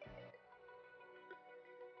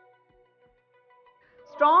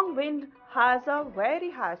 Strong wind has a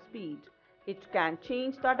very high speed. It can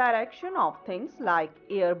change the direction of things like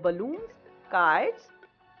air balloons, kites,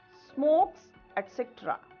 smokes,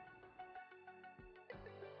 etc.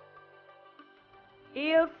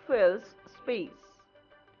 Air fills space.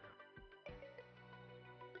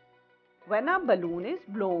 When a balloon is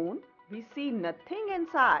blown, we see nothing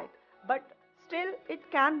inside, but still it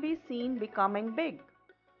can be seen becoming big.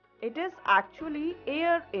 It is actually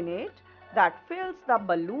air in it that fills the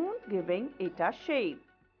balloon, giving it a shape.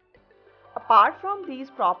 Apart from these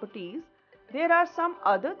properties, there are some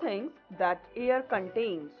other things that air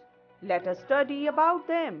contains. Let us study about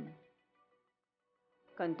them.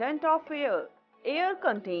 Content of air. Air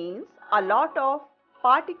contains a lot of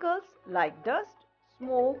particles like dust,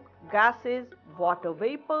 smoke, gases, water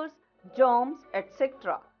vapors, germs,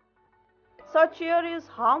 etc. Such air is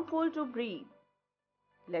harmful to breathe.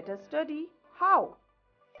 Let us study how.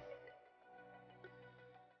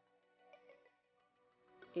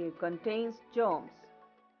 Air contains germs.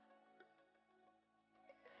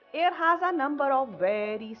 Air has a number of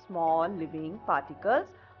very small living particles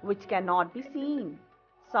which cannot be seen.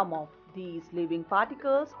 Some of these living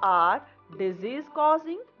particles are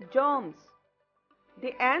disease-causing germs.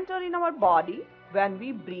 They enter in our body when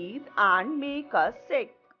we breathe and make us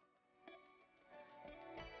sick.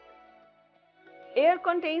 Air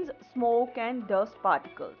contains smoke and dust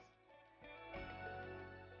particles.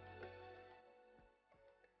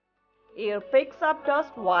 Air picks up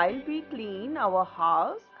dust while we clean our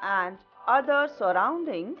house and other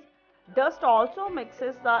surroundings. Dust also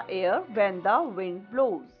mixes the air when the wind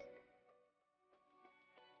blows.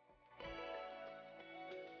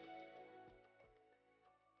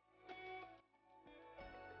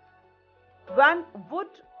 When wood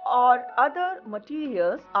or other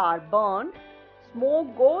materials are burned,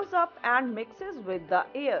 smoke goes up and mixes with the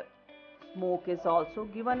air. Smoke is also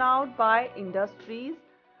given out by industries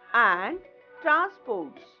and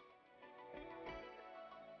transports.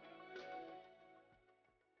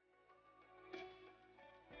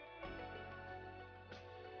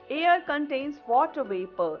 Air contains water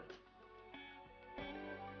vapor.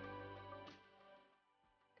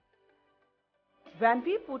 When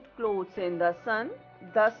we put clothes in the sun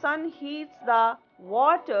heats the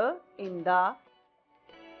water in the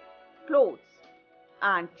clothes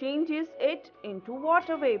and changes it into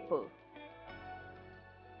water vapor.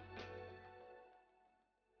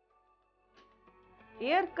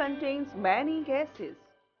 Air contains many gases.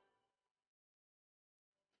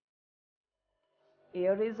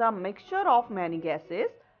 Air is a mixture of many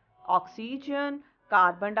gases. Oxygen,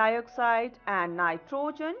 carbon dioxide and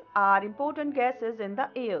nitrogen are important gases in the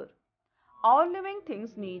air. All living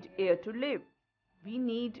things need air to live. We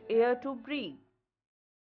need air to breathe.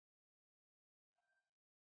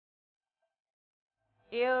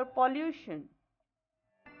 Air pollution.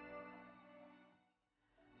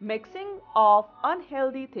 Mixing of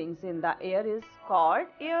unhealthy things in the air is called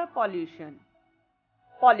air pollution.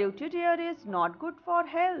 Polluted air is not good for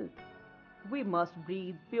health. We must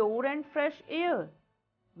breathe pure and fresh air.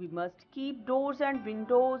 We must keep doors and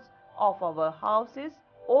windows of our houses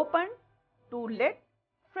open to let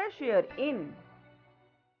fresh air in.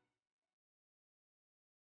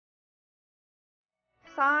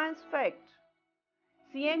 Science fact.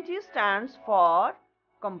 CNG stands for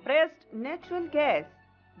compressed natural gas.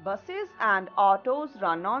 Buses and autos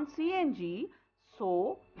run on CNG,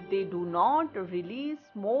 so they do not release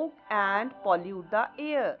smoke and pollute the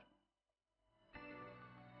air.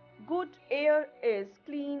 Good air is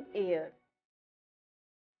clean air.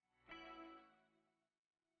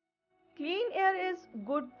 Clean air is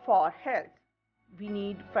good for health. We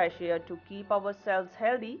need fresh air to keep ourselves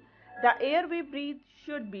healthy. The air we breathe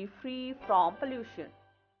should be free from pollution.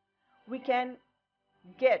 We can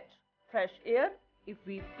get fresh air if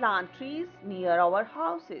we plant trees near our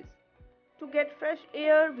houses. To get fresh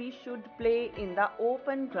air, we should play in the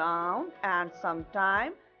open ground and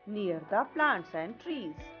sometime near the plants and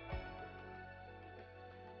trees.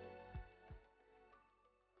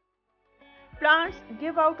 Plants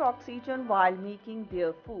give out oxygen while making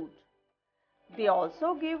their food. They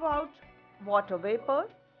also give out water vapor.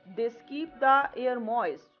 This keeps the air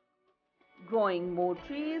moist. Growing more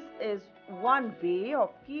trees is one way of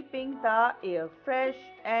keeping the air fresh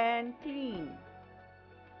and clean.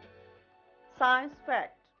 Science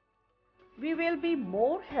fact. We will be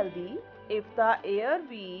more healthy if the air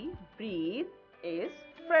we breathe is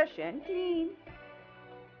fresh and clean.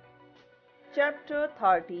 Chapter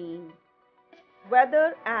 13.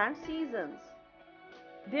 Weather and Seasons.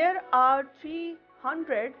 There are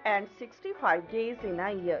 365 days in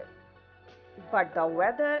a year. But the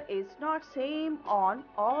weather is not same on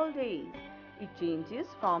all days. It changes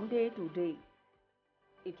from day to day.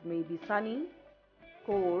 It may be sunny,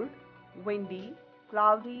 cold, windy,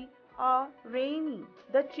 cloudy or rainy.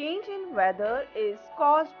 The change in weather is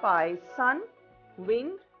caused by sun,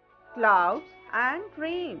 wind, clouds and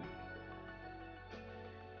rain.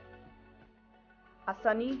 a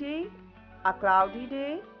sunny day, a cloudy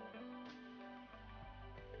day,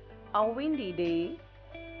 a windy day,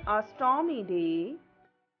 a stormy day,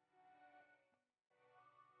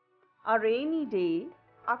 a rainy day,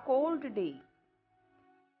 a cold day.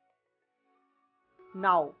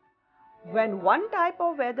 Now, when one type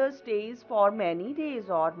of weather stays for many days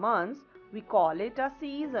or months, we call it a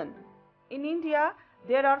season. In India,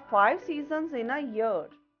 there are 5 seasons in a year.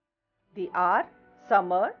 They are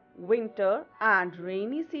summer, winter, and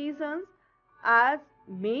rainy seasons as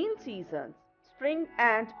main seasons. Spring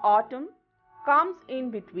and autumn comes in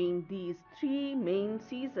between these 3 main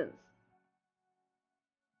seasons.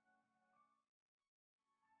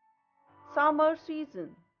 Summer season.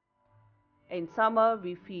 In summer,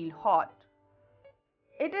 we feel hot.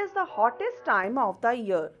 It is the hottest time of the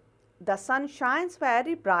year. The sun shines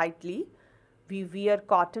very brightly. We wear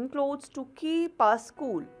cotton clothes to keep us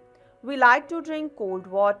cool. We like to drink cold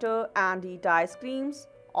water and eat ice creams.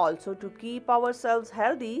 Also, to keep ourselves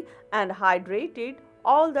healthy and hydrated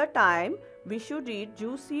all the time, we should eat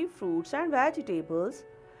juicy fruits and vegetables.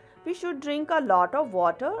 We should drink a lot of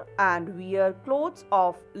water and wear clothes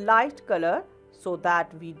of light color so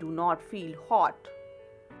that we do not feel hot.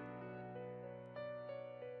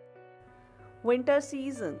 Winter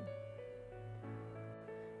season.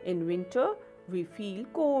 In winter, we feel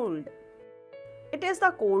cold. It is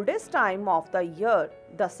the coldest time of the year.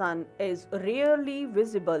 The sun is rarely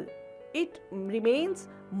visible. It remains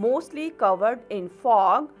mostly covered in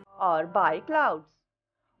fog or by clouds.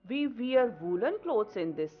 We wear woolen clothes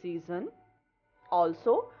in this season.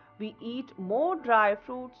 Also, we eat more dry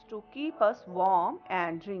fruits to keep us warm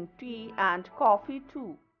and drink tea and coffee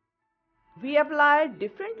too. We apply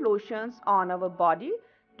different lotions on our body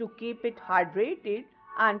to keep it hydrated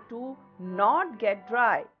and to not get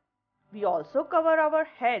dry. We also cover our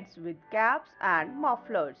heads with caps and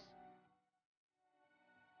mufflers.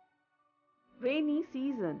 Rainy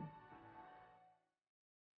season.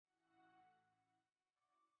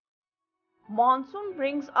 Monsoon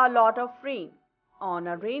brings a lot of rain. On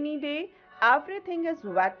a rainy day, everything is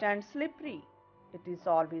wet and slippery. It is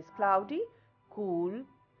always cloudy, cool,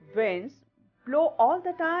 winds blow all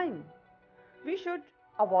the time. We should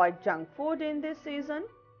avoid junk food in this season,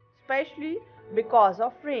 especially because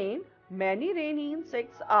of rain. Many rainy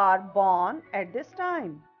insects are born at this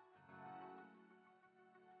time.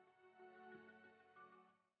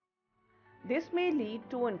 This may lead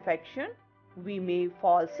to infection. We may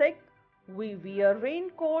fall sick. We wear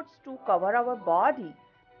raincoats to cover our body.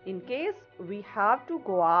 In case we have to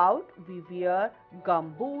go out, we wear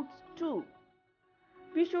gum boots too.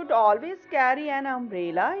 We should always carry an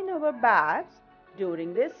umbrella in our bags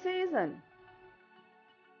during this season.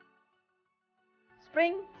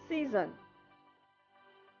 Spring season.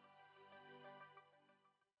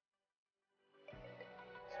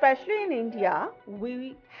 Especially in India,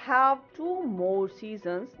 we have 2 more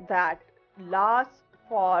seasons that last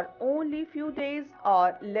for only few days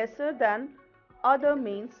or lesser than other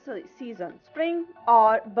main seasons. Spring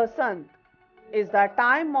or Basant is the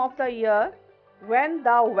time of the year when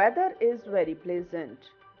the weather is very pleasant.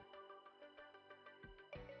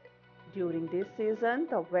 During this season,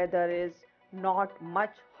 the weather is not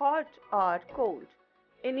much hot or cold.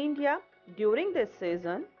 In India, during this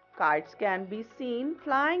season, kites can be seen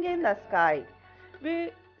flying in the sky.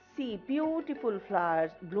 We see beautiful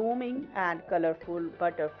flowers blooming and colorful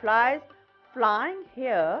butterflies flying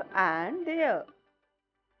here and there.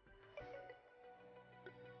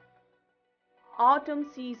 Autumn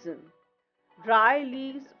season. Dry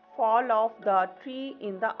leaves fall off the tree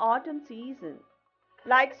in the autumn season.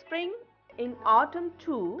 Like spring, in autumn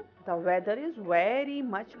too, the weather is very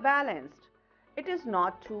much balanced. It is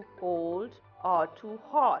not too cold or too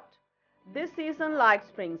hot. This season, like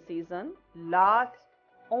spring season, lasts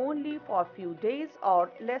only for few days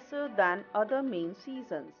or lesser than other main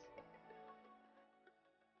seasons.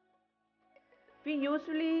 We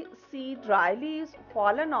usually see dry leaves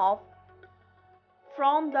fallen off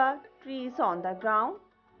from the trees on the ground.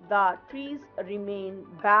 The trees remain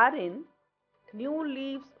barren. New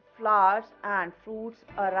leaves, flowers and fruits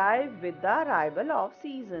arrive with the arrival of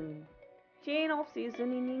season. Change of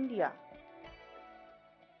season in India.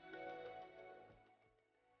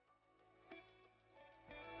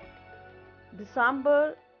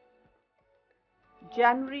 December,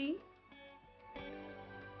 January,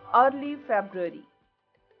 early February.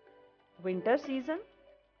 Winter season.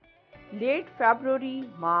 Late February,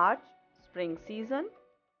 March, spring season.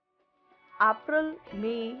 April,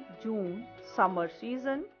 May, June, summer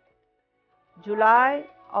season. July,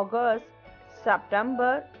 August,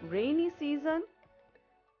 September, rainy season.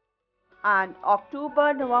 And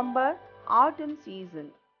October, November Autumn season.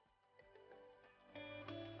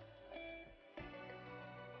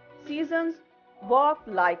 Seasons work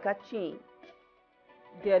like a chain.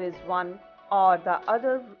 There is one or the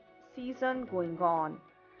other season going on.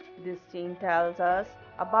 This chain tells us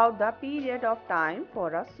about the period of time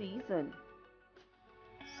for a season.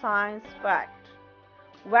 Science fact.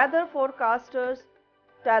 Weather forecasters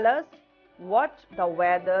tell us what the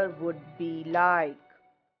weather would be like.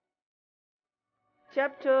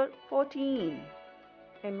 Chapter 14.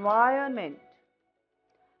 Environment.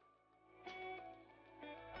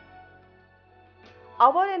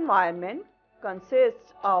 Our environment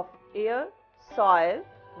consists of air, soil,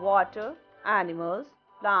 water, animals,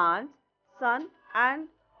 plants, sun, and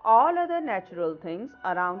all other natural things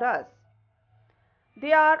around us.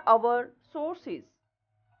 They are our sources.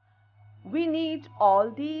 We need all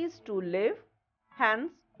these to live,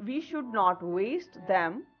 hence, we should not waste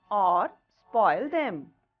them or spoil them.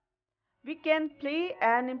 We can play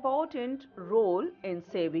an important role in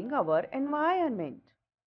saving our environment.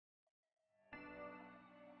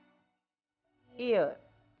 Air.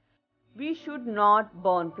 We should not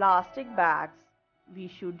burn plastic bags. We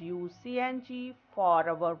should use CNG for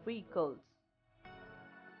our vehicles.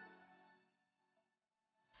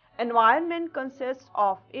 Environment consists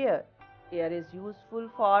of air. Air is useful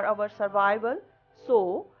for our survival.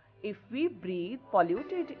 So, if we breathe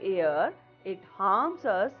polluted air, it harms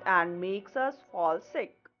us and makes us fall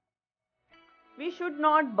sick. We should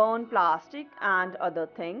not burn plastic and other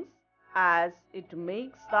things as it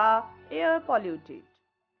makes the air polluted.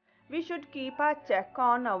 We should keep a check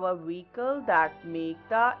on our vehicle that make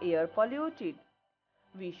the air polluted.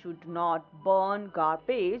 We should not burn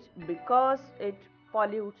garbage because it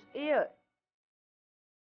pollutes air.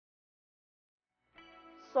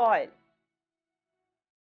 Soil.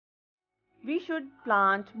 We should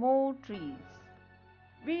plant more trees.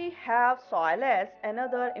 We have soil as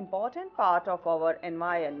another important part of our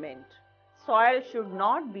environment. Soil should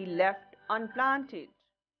not be left unplanted.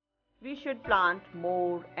 We should plant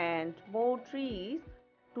more and more trees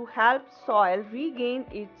to help soil regain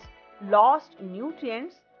its lost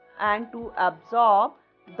nutrients and to absorb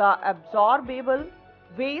the absorbable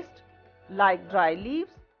waste like dry leaves,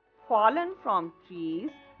 fallen from trees,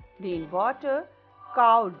 rainwater,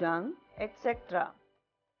 cow dung, etc.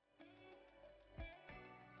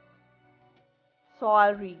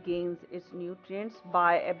 Soil regains its nutrients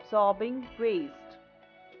by absorbing waste.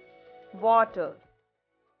 Water.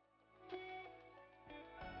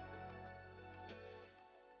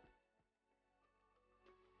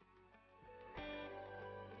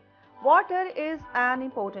 Water is an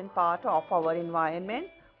important part of our environment.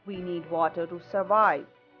 We need water to survive.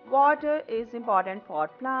 Water is important for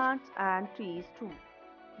plants and trees too.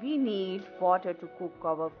 We need water to cook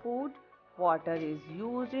our food. Water is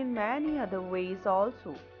used in many other ways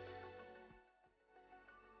also.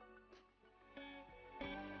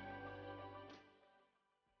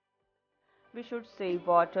 We should save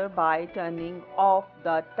water by turning off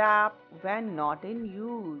the tap when not in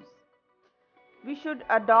use. We should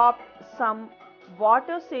adopt some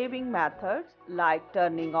water-saving methods like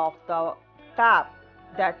turning off the tap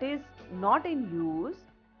that is not in use.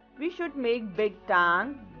 We should make big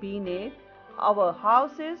tanks beneath our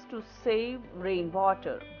houses to save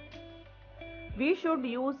rainwater. We should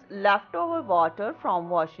use leftover water from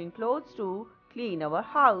washing clothes to clean our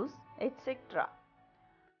house, etc.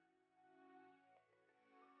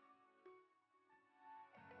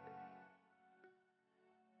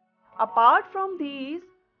 Apart from these,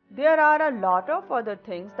 there are a lot of other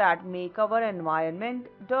things that make our environment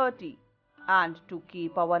dirty. And to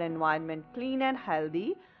keep our environment clean and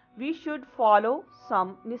healthy, we should follow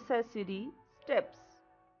some necessary steps.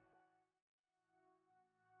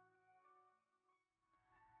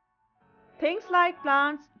 Things like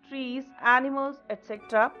plants, trees, animals,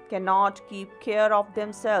 etc. cannot keep care of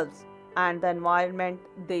themselves and the environment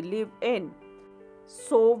they live in.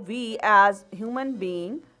 So we as human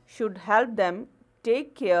beings should help them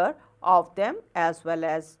take care of them as well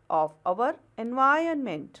as of our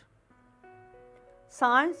environment.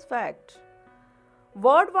 Science fact.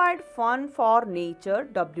 Worldwide Fund for Nature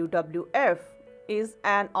 (WWF) is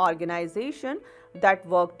an organization that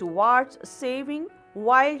works towards saving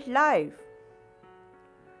wildlife.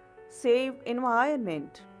 Save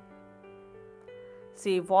environment.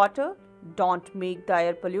 Save water, don't make the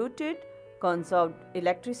air polluted, conserve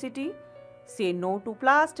electricity, say no to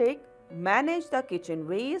plastic, manage the kitchen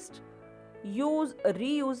waste, use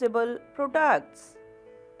reusable products.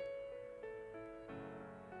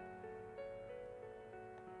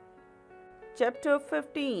 Chapter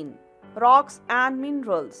 15. Rocks and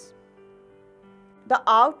Minerals. The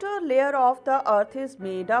outer layer of the earth is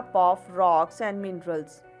made up of rocks and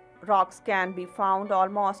minerals. Rocks can be found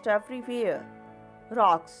almost everywhere.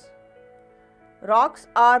 Rocks. Rocks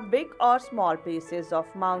are big or small pieces of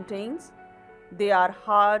mountains. They are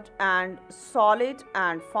hard and solid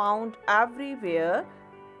and found everywhere.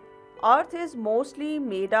 Earth is mostly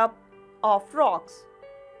made up of rocks.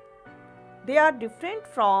 They are different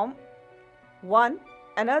from one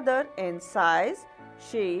another in size,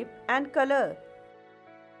 shape, and color.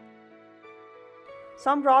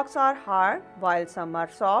 Some rocks are hard while some are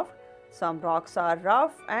soft. Some rocks are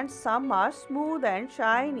rough and some are smooth and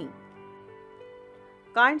shiny.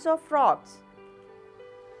 Kinds of rocks.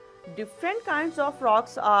 Different kinds of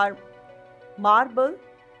rocks are marble,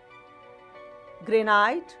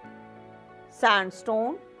 granite,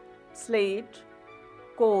 sandstone, slate,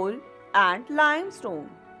 coal, and limestone.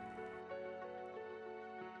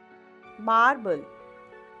 Marble.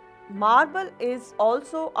 Marble is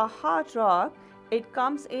also a hard rock. It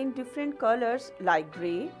comes in different colors like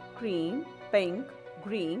grey, cream, pink,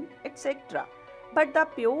 green, etc. But the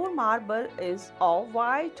pure marble is of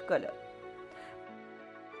white color.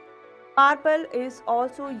 Marble is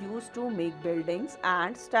also used to make buildings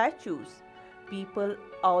and statues. People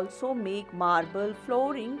also make marble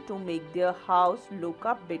flooring to make their house look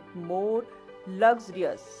a bit more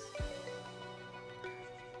luxurious.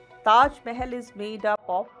 Taj Mahal is made up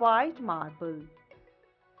of white marble.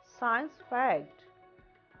 Science fact: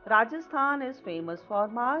 Rajasthan is famous for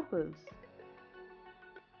marbles.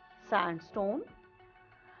 Sandstone.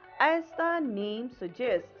 As the name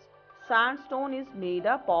suggests, sandstone is made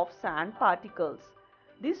up of sand particles.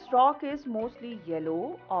 This rock is mostly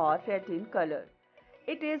yellow or red in color.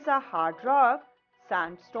 It is a hard rock.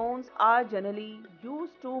 Sandstones are generally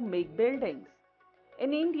used to make buildings.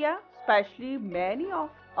 In India, especially, many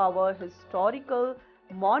of our historical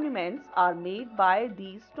monuments are made by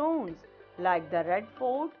these stones, like the Red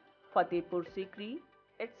Fort, Fatehpur Sikri,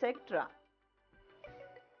 etc.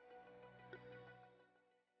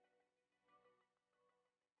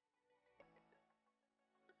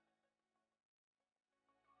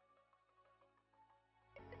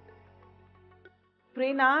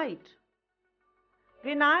 Granite.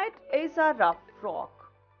 Granite is a rough rock.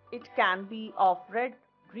 It can be of red,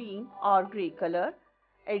 green, or grey color.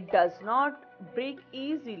 It does not break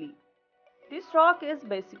easily. This rock is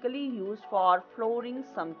basically used for flooring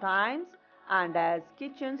sometimes and as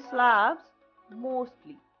kitchen slabs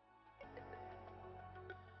mostly.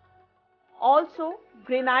 Also,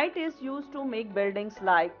 granite is used to make buildings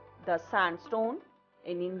like the sandstone.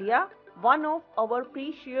 In India, one of our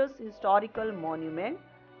precious historical monuments,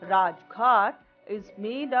 Rajghat, is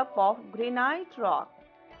made up of granite rock.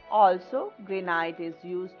 Also, granite is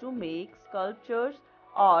used to make sculptures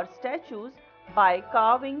or statues by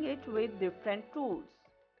carving it with different tools.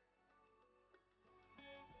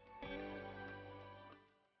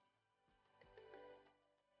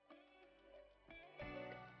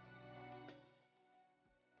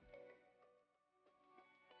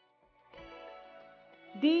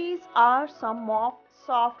 These are some of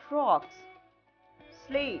soft rocks.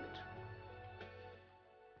 Slate.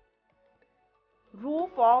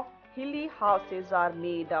 Roof of hilly houses are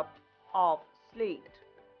made up of slate.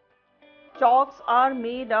 Chalks are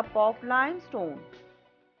made up of limestone.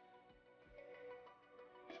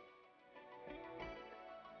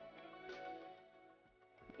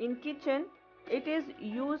 In kitchen, it is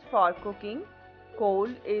used for cooking. Coal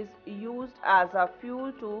is used as a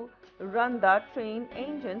fuel to run the train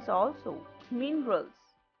engines also. Minerals.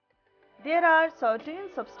 There are certain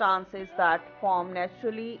substances that form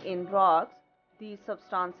naturally in rocks. These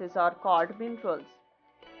substances are called minerals.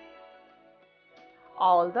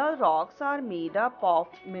 All the rocks are made up of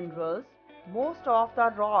minerals. Most of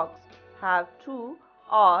the rocks have two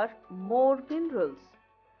or more minerals.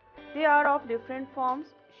 They are of different forms,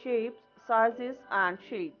 shapes, sizes, and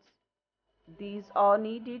shades. These are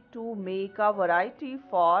needed to make a variety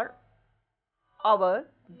for our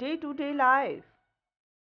day-to-day life.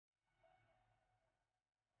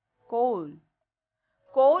 Coal.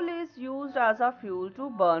 Coal is used as a fuel to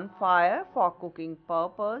burn fire for cooking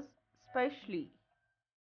purpose, especially.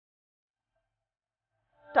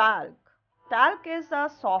 Talc. Talc is the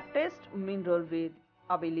softest mineral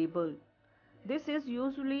available. This is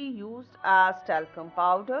usually used as talcum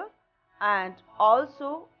powder and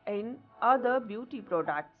also in other beauty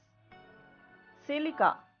products.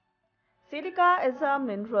 Silica. Silica is a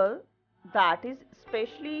mineral that is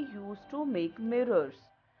specially used to make mirrors.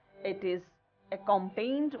 It is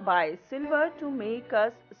accompanied by silver to make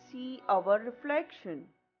us see our reflection.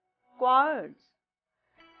 Quartz.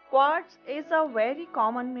 Quartz is a very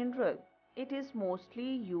common mineral. It is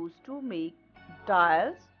mostly used to make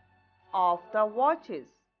dials of the watches.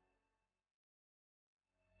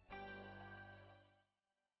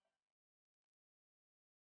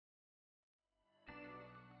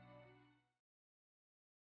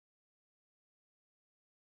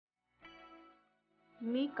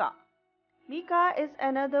 Mica. Mica is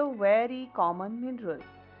another very common mineral.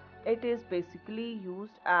 It is basically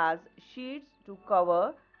used as sheets to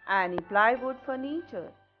cover any plywood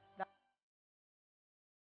furniture.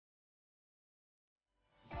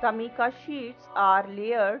 The mica sheets are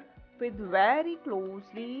layered with very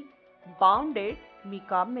closely bounded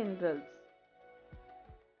mica minerals.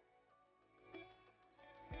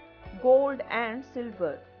 Gold and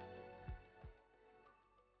silver.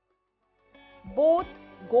 Both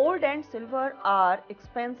gold and silver are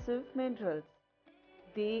expensive minerals.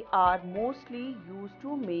 They are mostly used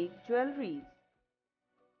to make jewelry.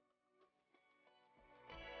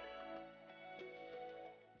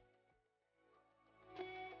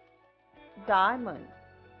 Diamond.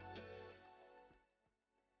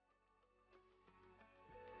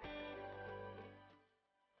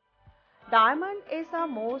 Diamond is the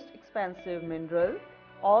most expensive mineral.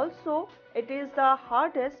 Also, it is the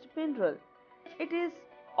hardest mineral. It is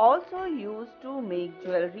also used to make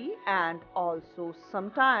jewelry and also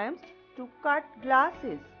sometimes to cut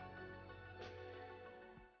glasses.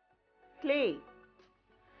 Clay.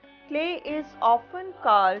 Clay is often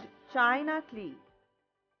called China clay.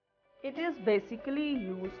 It is basically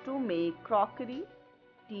used to make crockery,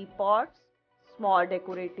 teapots, small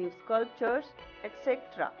decorative sculptures,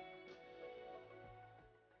 etc.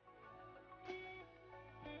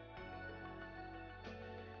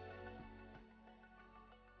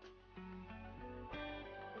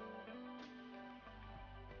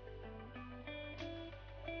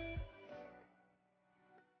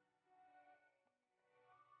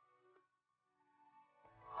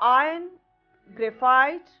 Iron,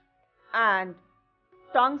 graphite, and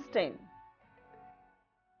tungsten.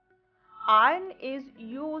 Iron is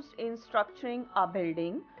used in structuring a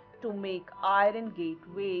building to make iron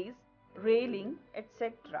gateways, railing,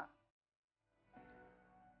 etc.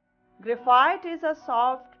 Graphite is a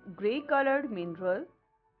soft grey-colored mineral.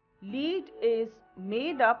 Lead is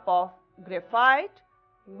made up of graphite,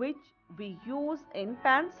 which we use in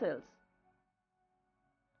pencils.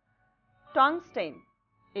 Tungsten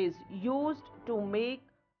is used to make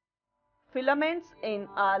filaments in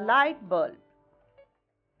a light bulb.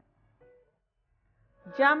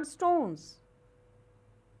 Gemstones.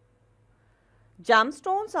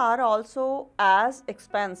 Gemstones are also as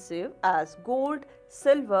expensive as gold,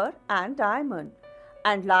 silver, and diamond,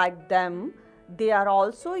 and like them, they are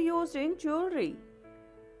also used in jewelry.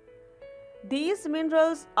 These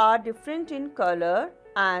minerals are different in color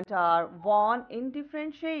and are worn in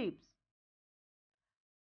different shapes.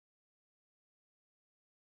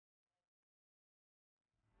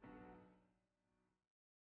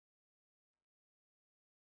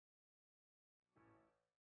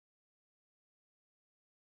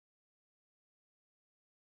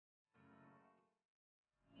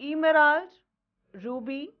 Emerald,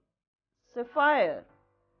 ruby, sapphire.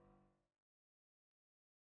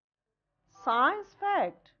 Science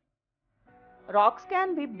fact. Rocks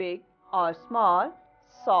can be big or small,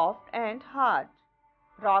 soft and hard.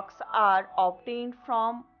 Rocks are obtained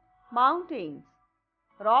from mountains.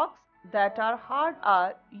 Rocks that are hard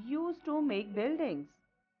are used to make buildings.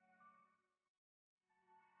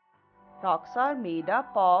 Rocks are made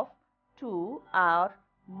up of two or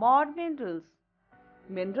more minerals.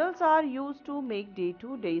 Minerals are used to make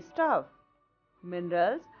day-to-day stuff.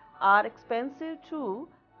 Minerals are expensive too,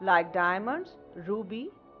 like diamonds, ruby,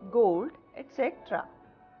 gold, etc.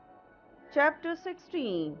 Chapter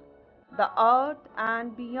 16. The Earth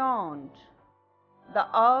and Beyond. The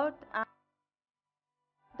Earth and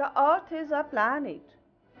The Earth is a planet.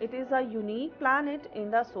 It is a unique planet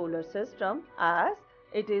in the solar system as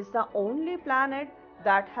it is the only planet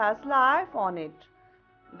that has life on it.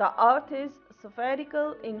 The Earth is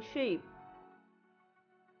spherical in shape.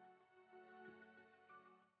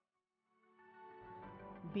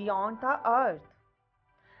 Beyond the Earth.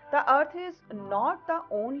 The Earth is not the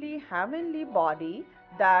only heavenly body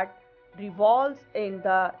that revolves in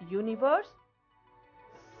the universe.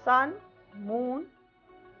 Sun, moon,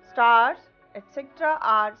 stars, etc.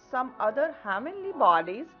 are some other heavenly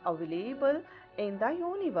bodies available in the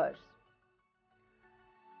universe.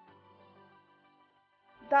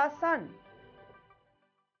 The Sun.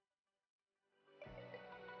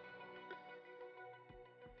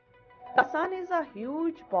 The Sun is a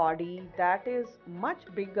huge body that is much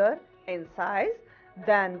bigger in size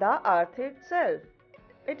than the Earth itself.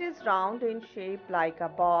 It is round in shape like a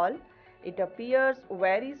ball. It appears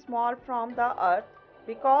very small from the earth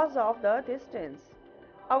because of the distance.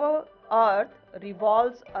 Our earth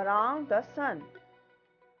revolves around the sun.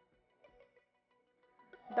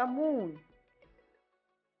 The moon.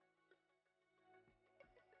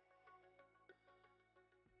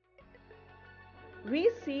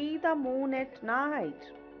 We see the moon at night.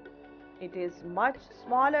 It is much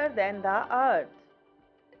smaller than the earth.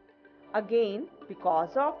 Again,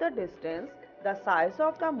 because of the distance, the size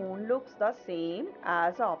of the moon looks the same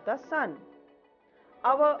as of the sun.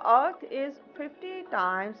 Our earth is 50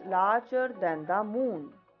 times larger than the moon.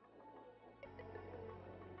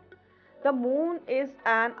 The moon is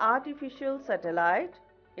an artificial satellite.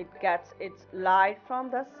 It gets its light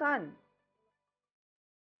from the sun.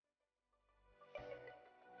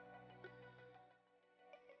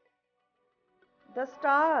 The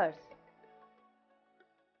stars.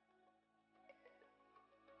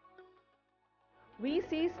 We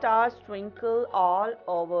see stars twinkle all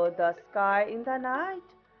over the sky in the night.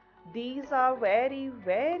 These are very,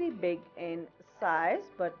 very big in size,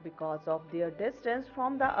 but because of their distance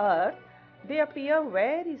from the earth, they appear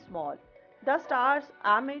very small. The stars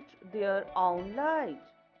emit their own light.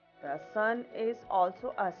 The sun is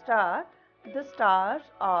also a star. The stars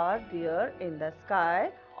are there in the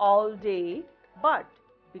sky all day, but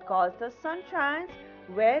because the sun shines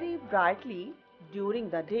very brightly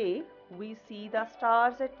during the day, we see the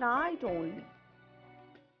stars at night only.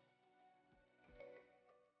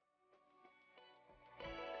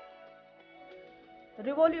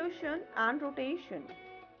 Revolution and rotation.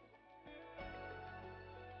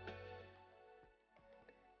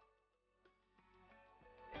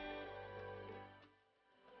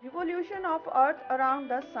 Revolution of Earth around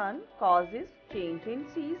the Sun causes change in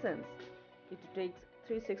seasons. It takes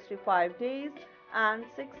 365 days and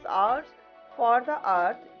 6 hours for the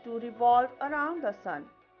Earth to revolve around the Sun.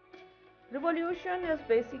 Revolution is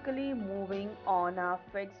basically moving on a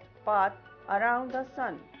fixed path around the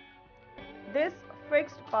Sun. This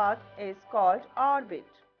fixed path is called orbit.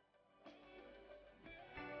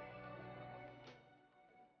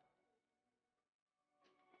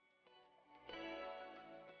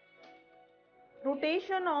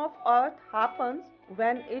 Rotation of Earth happens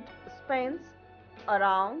when it spins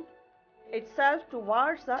around itself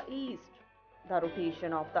towards the east. The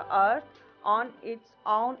rotation of the Earth on its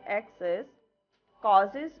own axis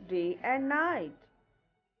causes day and night.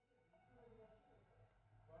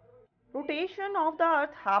 Rotation of the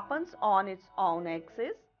Earth happens on its own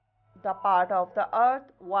axis. The part of the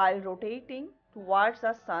Earth while rotating towards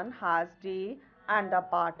the Sun has day and the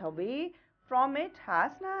part away from it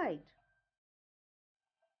has night.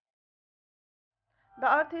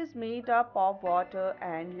 The Earth is made up of water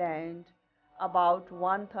and land. About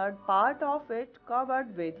one-third part of it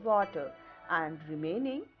covered with water and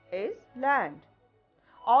remaining is land.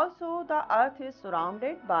 Also, the Earth is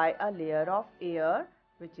surrounded by a layer of air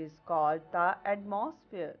which is called the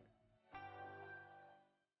atmosphere.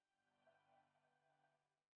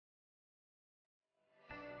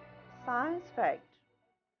 Science fact.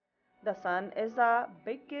 The Sun is the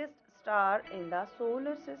biggest star in the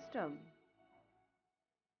solar system.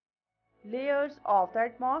 Layers of the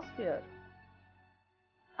atmosphere: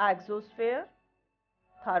 exosphere,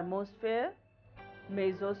 thermosphere,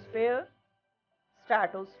 mesosphere,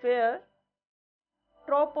 stratosphere,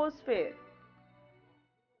 troposphere.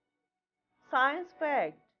 Science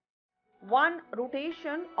fact. One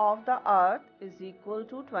rotation of the earth is equal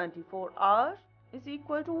to 24 hours is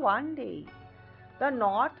equal to 1 day. The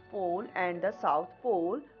North Pole and the South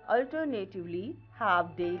Pole alternatively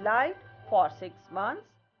have daylight for 6 months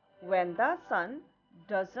when the sun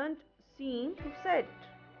doesn't seem to set.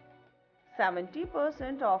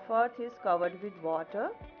 70% of Earth is covered with water.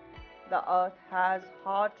 The Earth has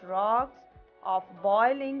hot rocks of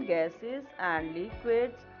boiling gases and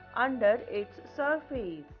liquids under its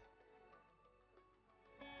surface.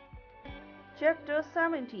 Chapter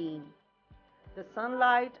 17. The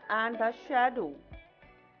Sunlight and the Shadow.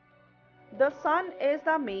 The sun is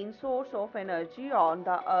the main source of energy on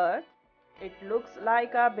the earth. It looks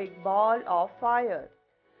like a big ball of fire.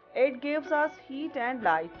 It gives us heat and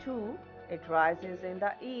light too. It rises in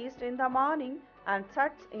the east in the morning and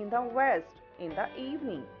sets in the west in the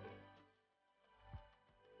evening.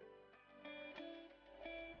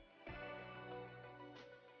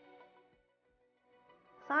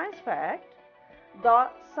 Science fact. The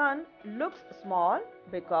sun looks small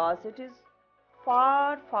because it is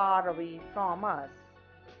far, far away from us.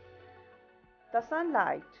 The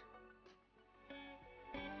sunlight.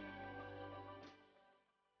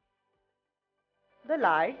 The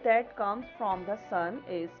light that comes from the sun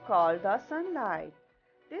is called the sunlight.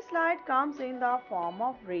 This light comes in the form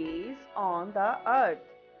of rays on the earth.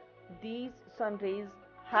 These sun rays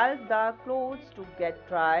help the clothes to get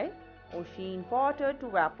dry, ocean water to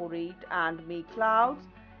evaporate and make clouds.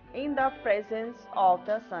 In the presence of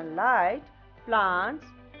the sunlight, plants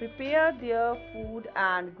prepare their food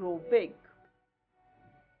and grow big.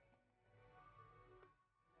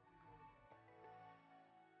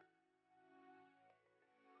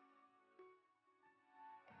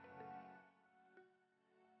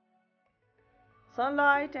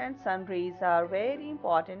 Sunlight and sun rays are very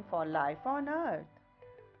important for life on earth.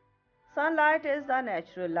 Sunlight is the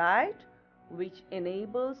natural light which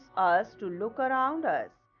enables us to look around us.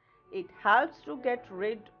 It helps to get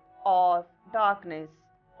rid of darkness.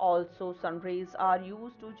 Also, sun rays are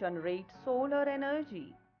used to generate solar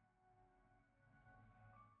energy.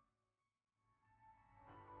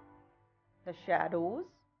 The shadows.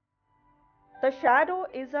 The shadow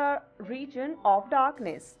is a region of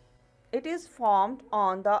darkness. It is formed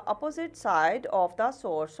on the opposite side of the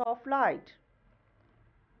source of light.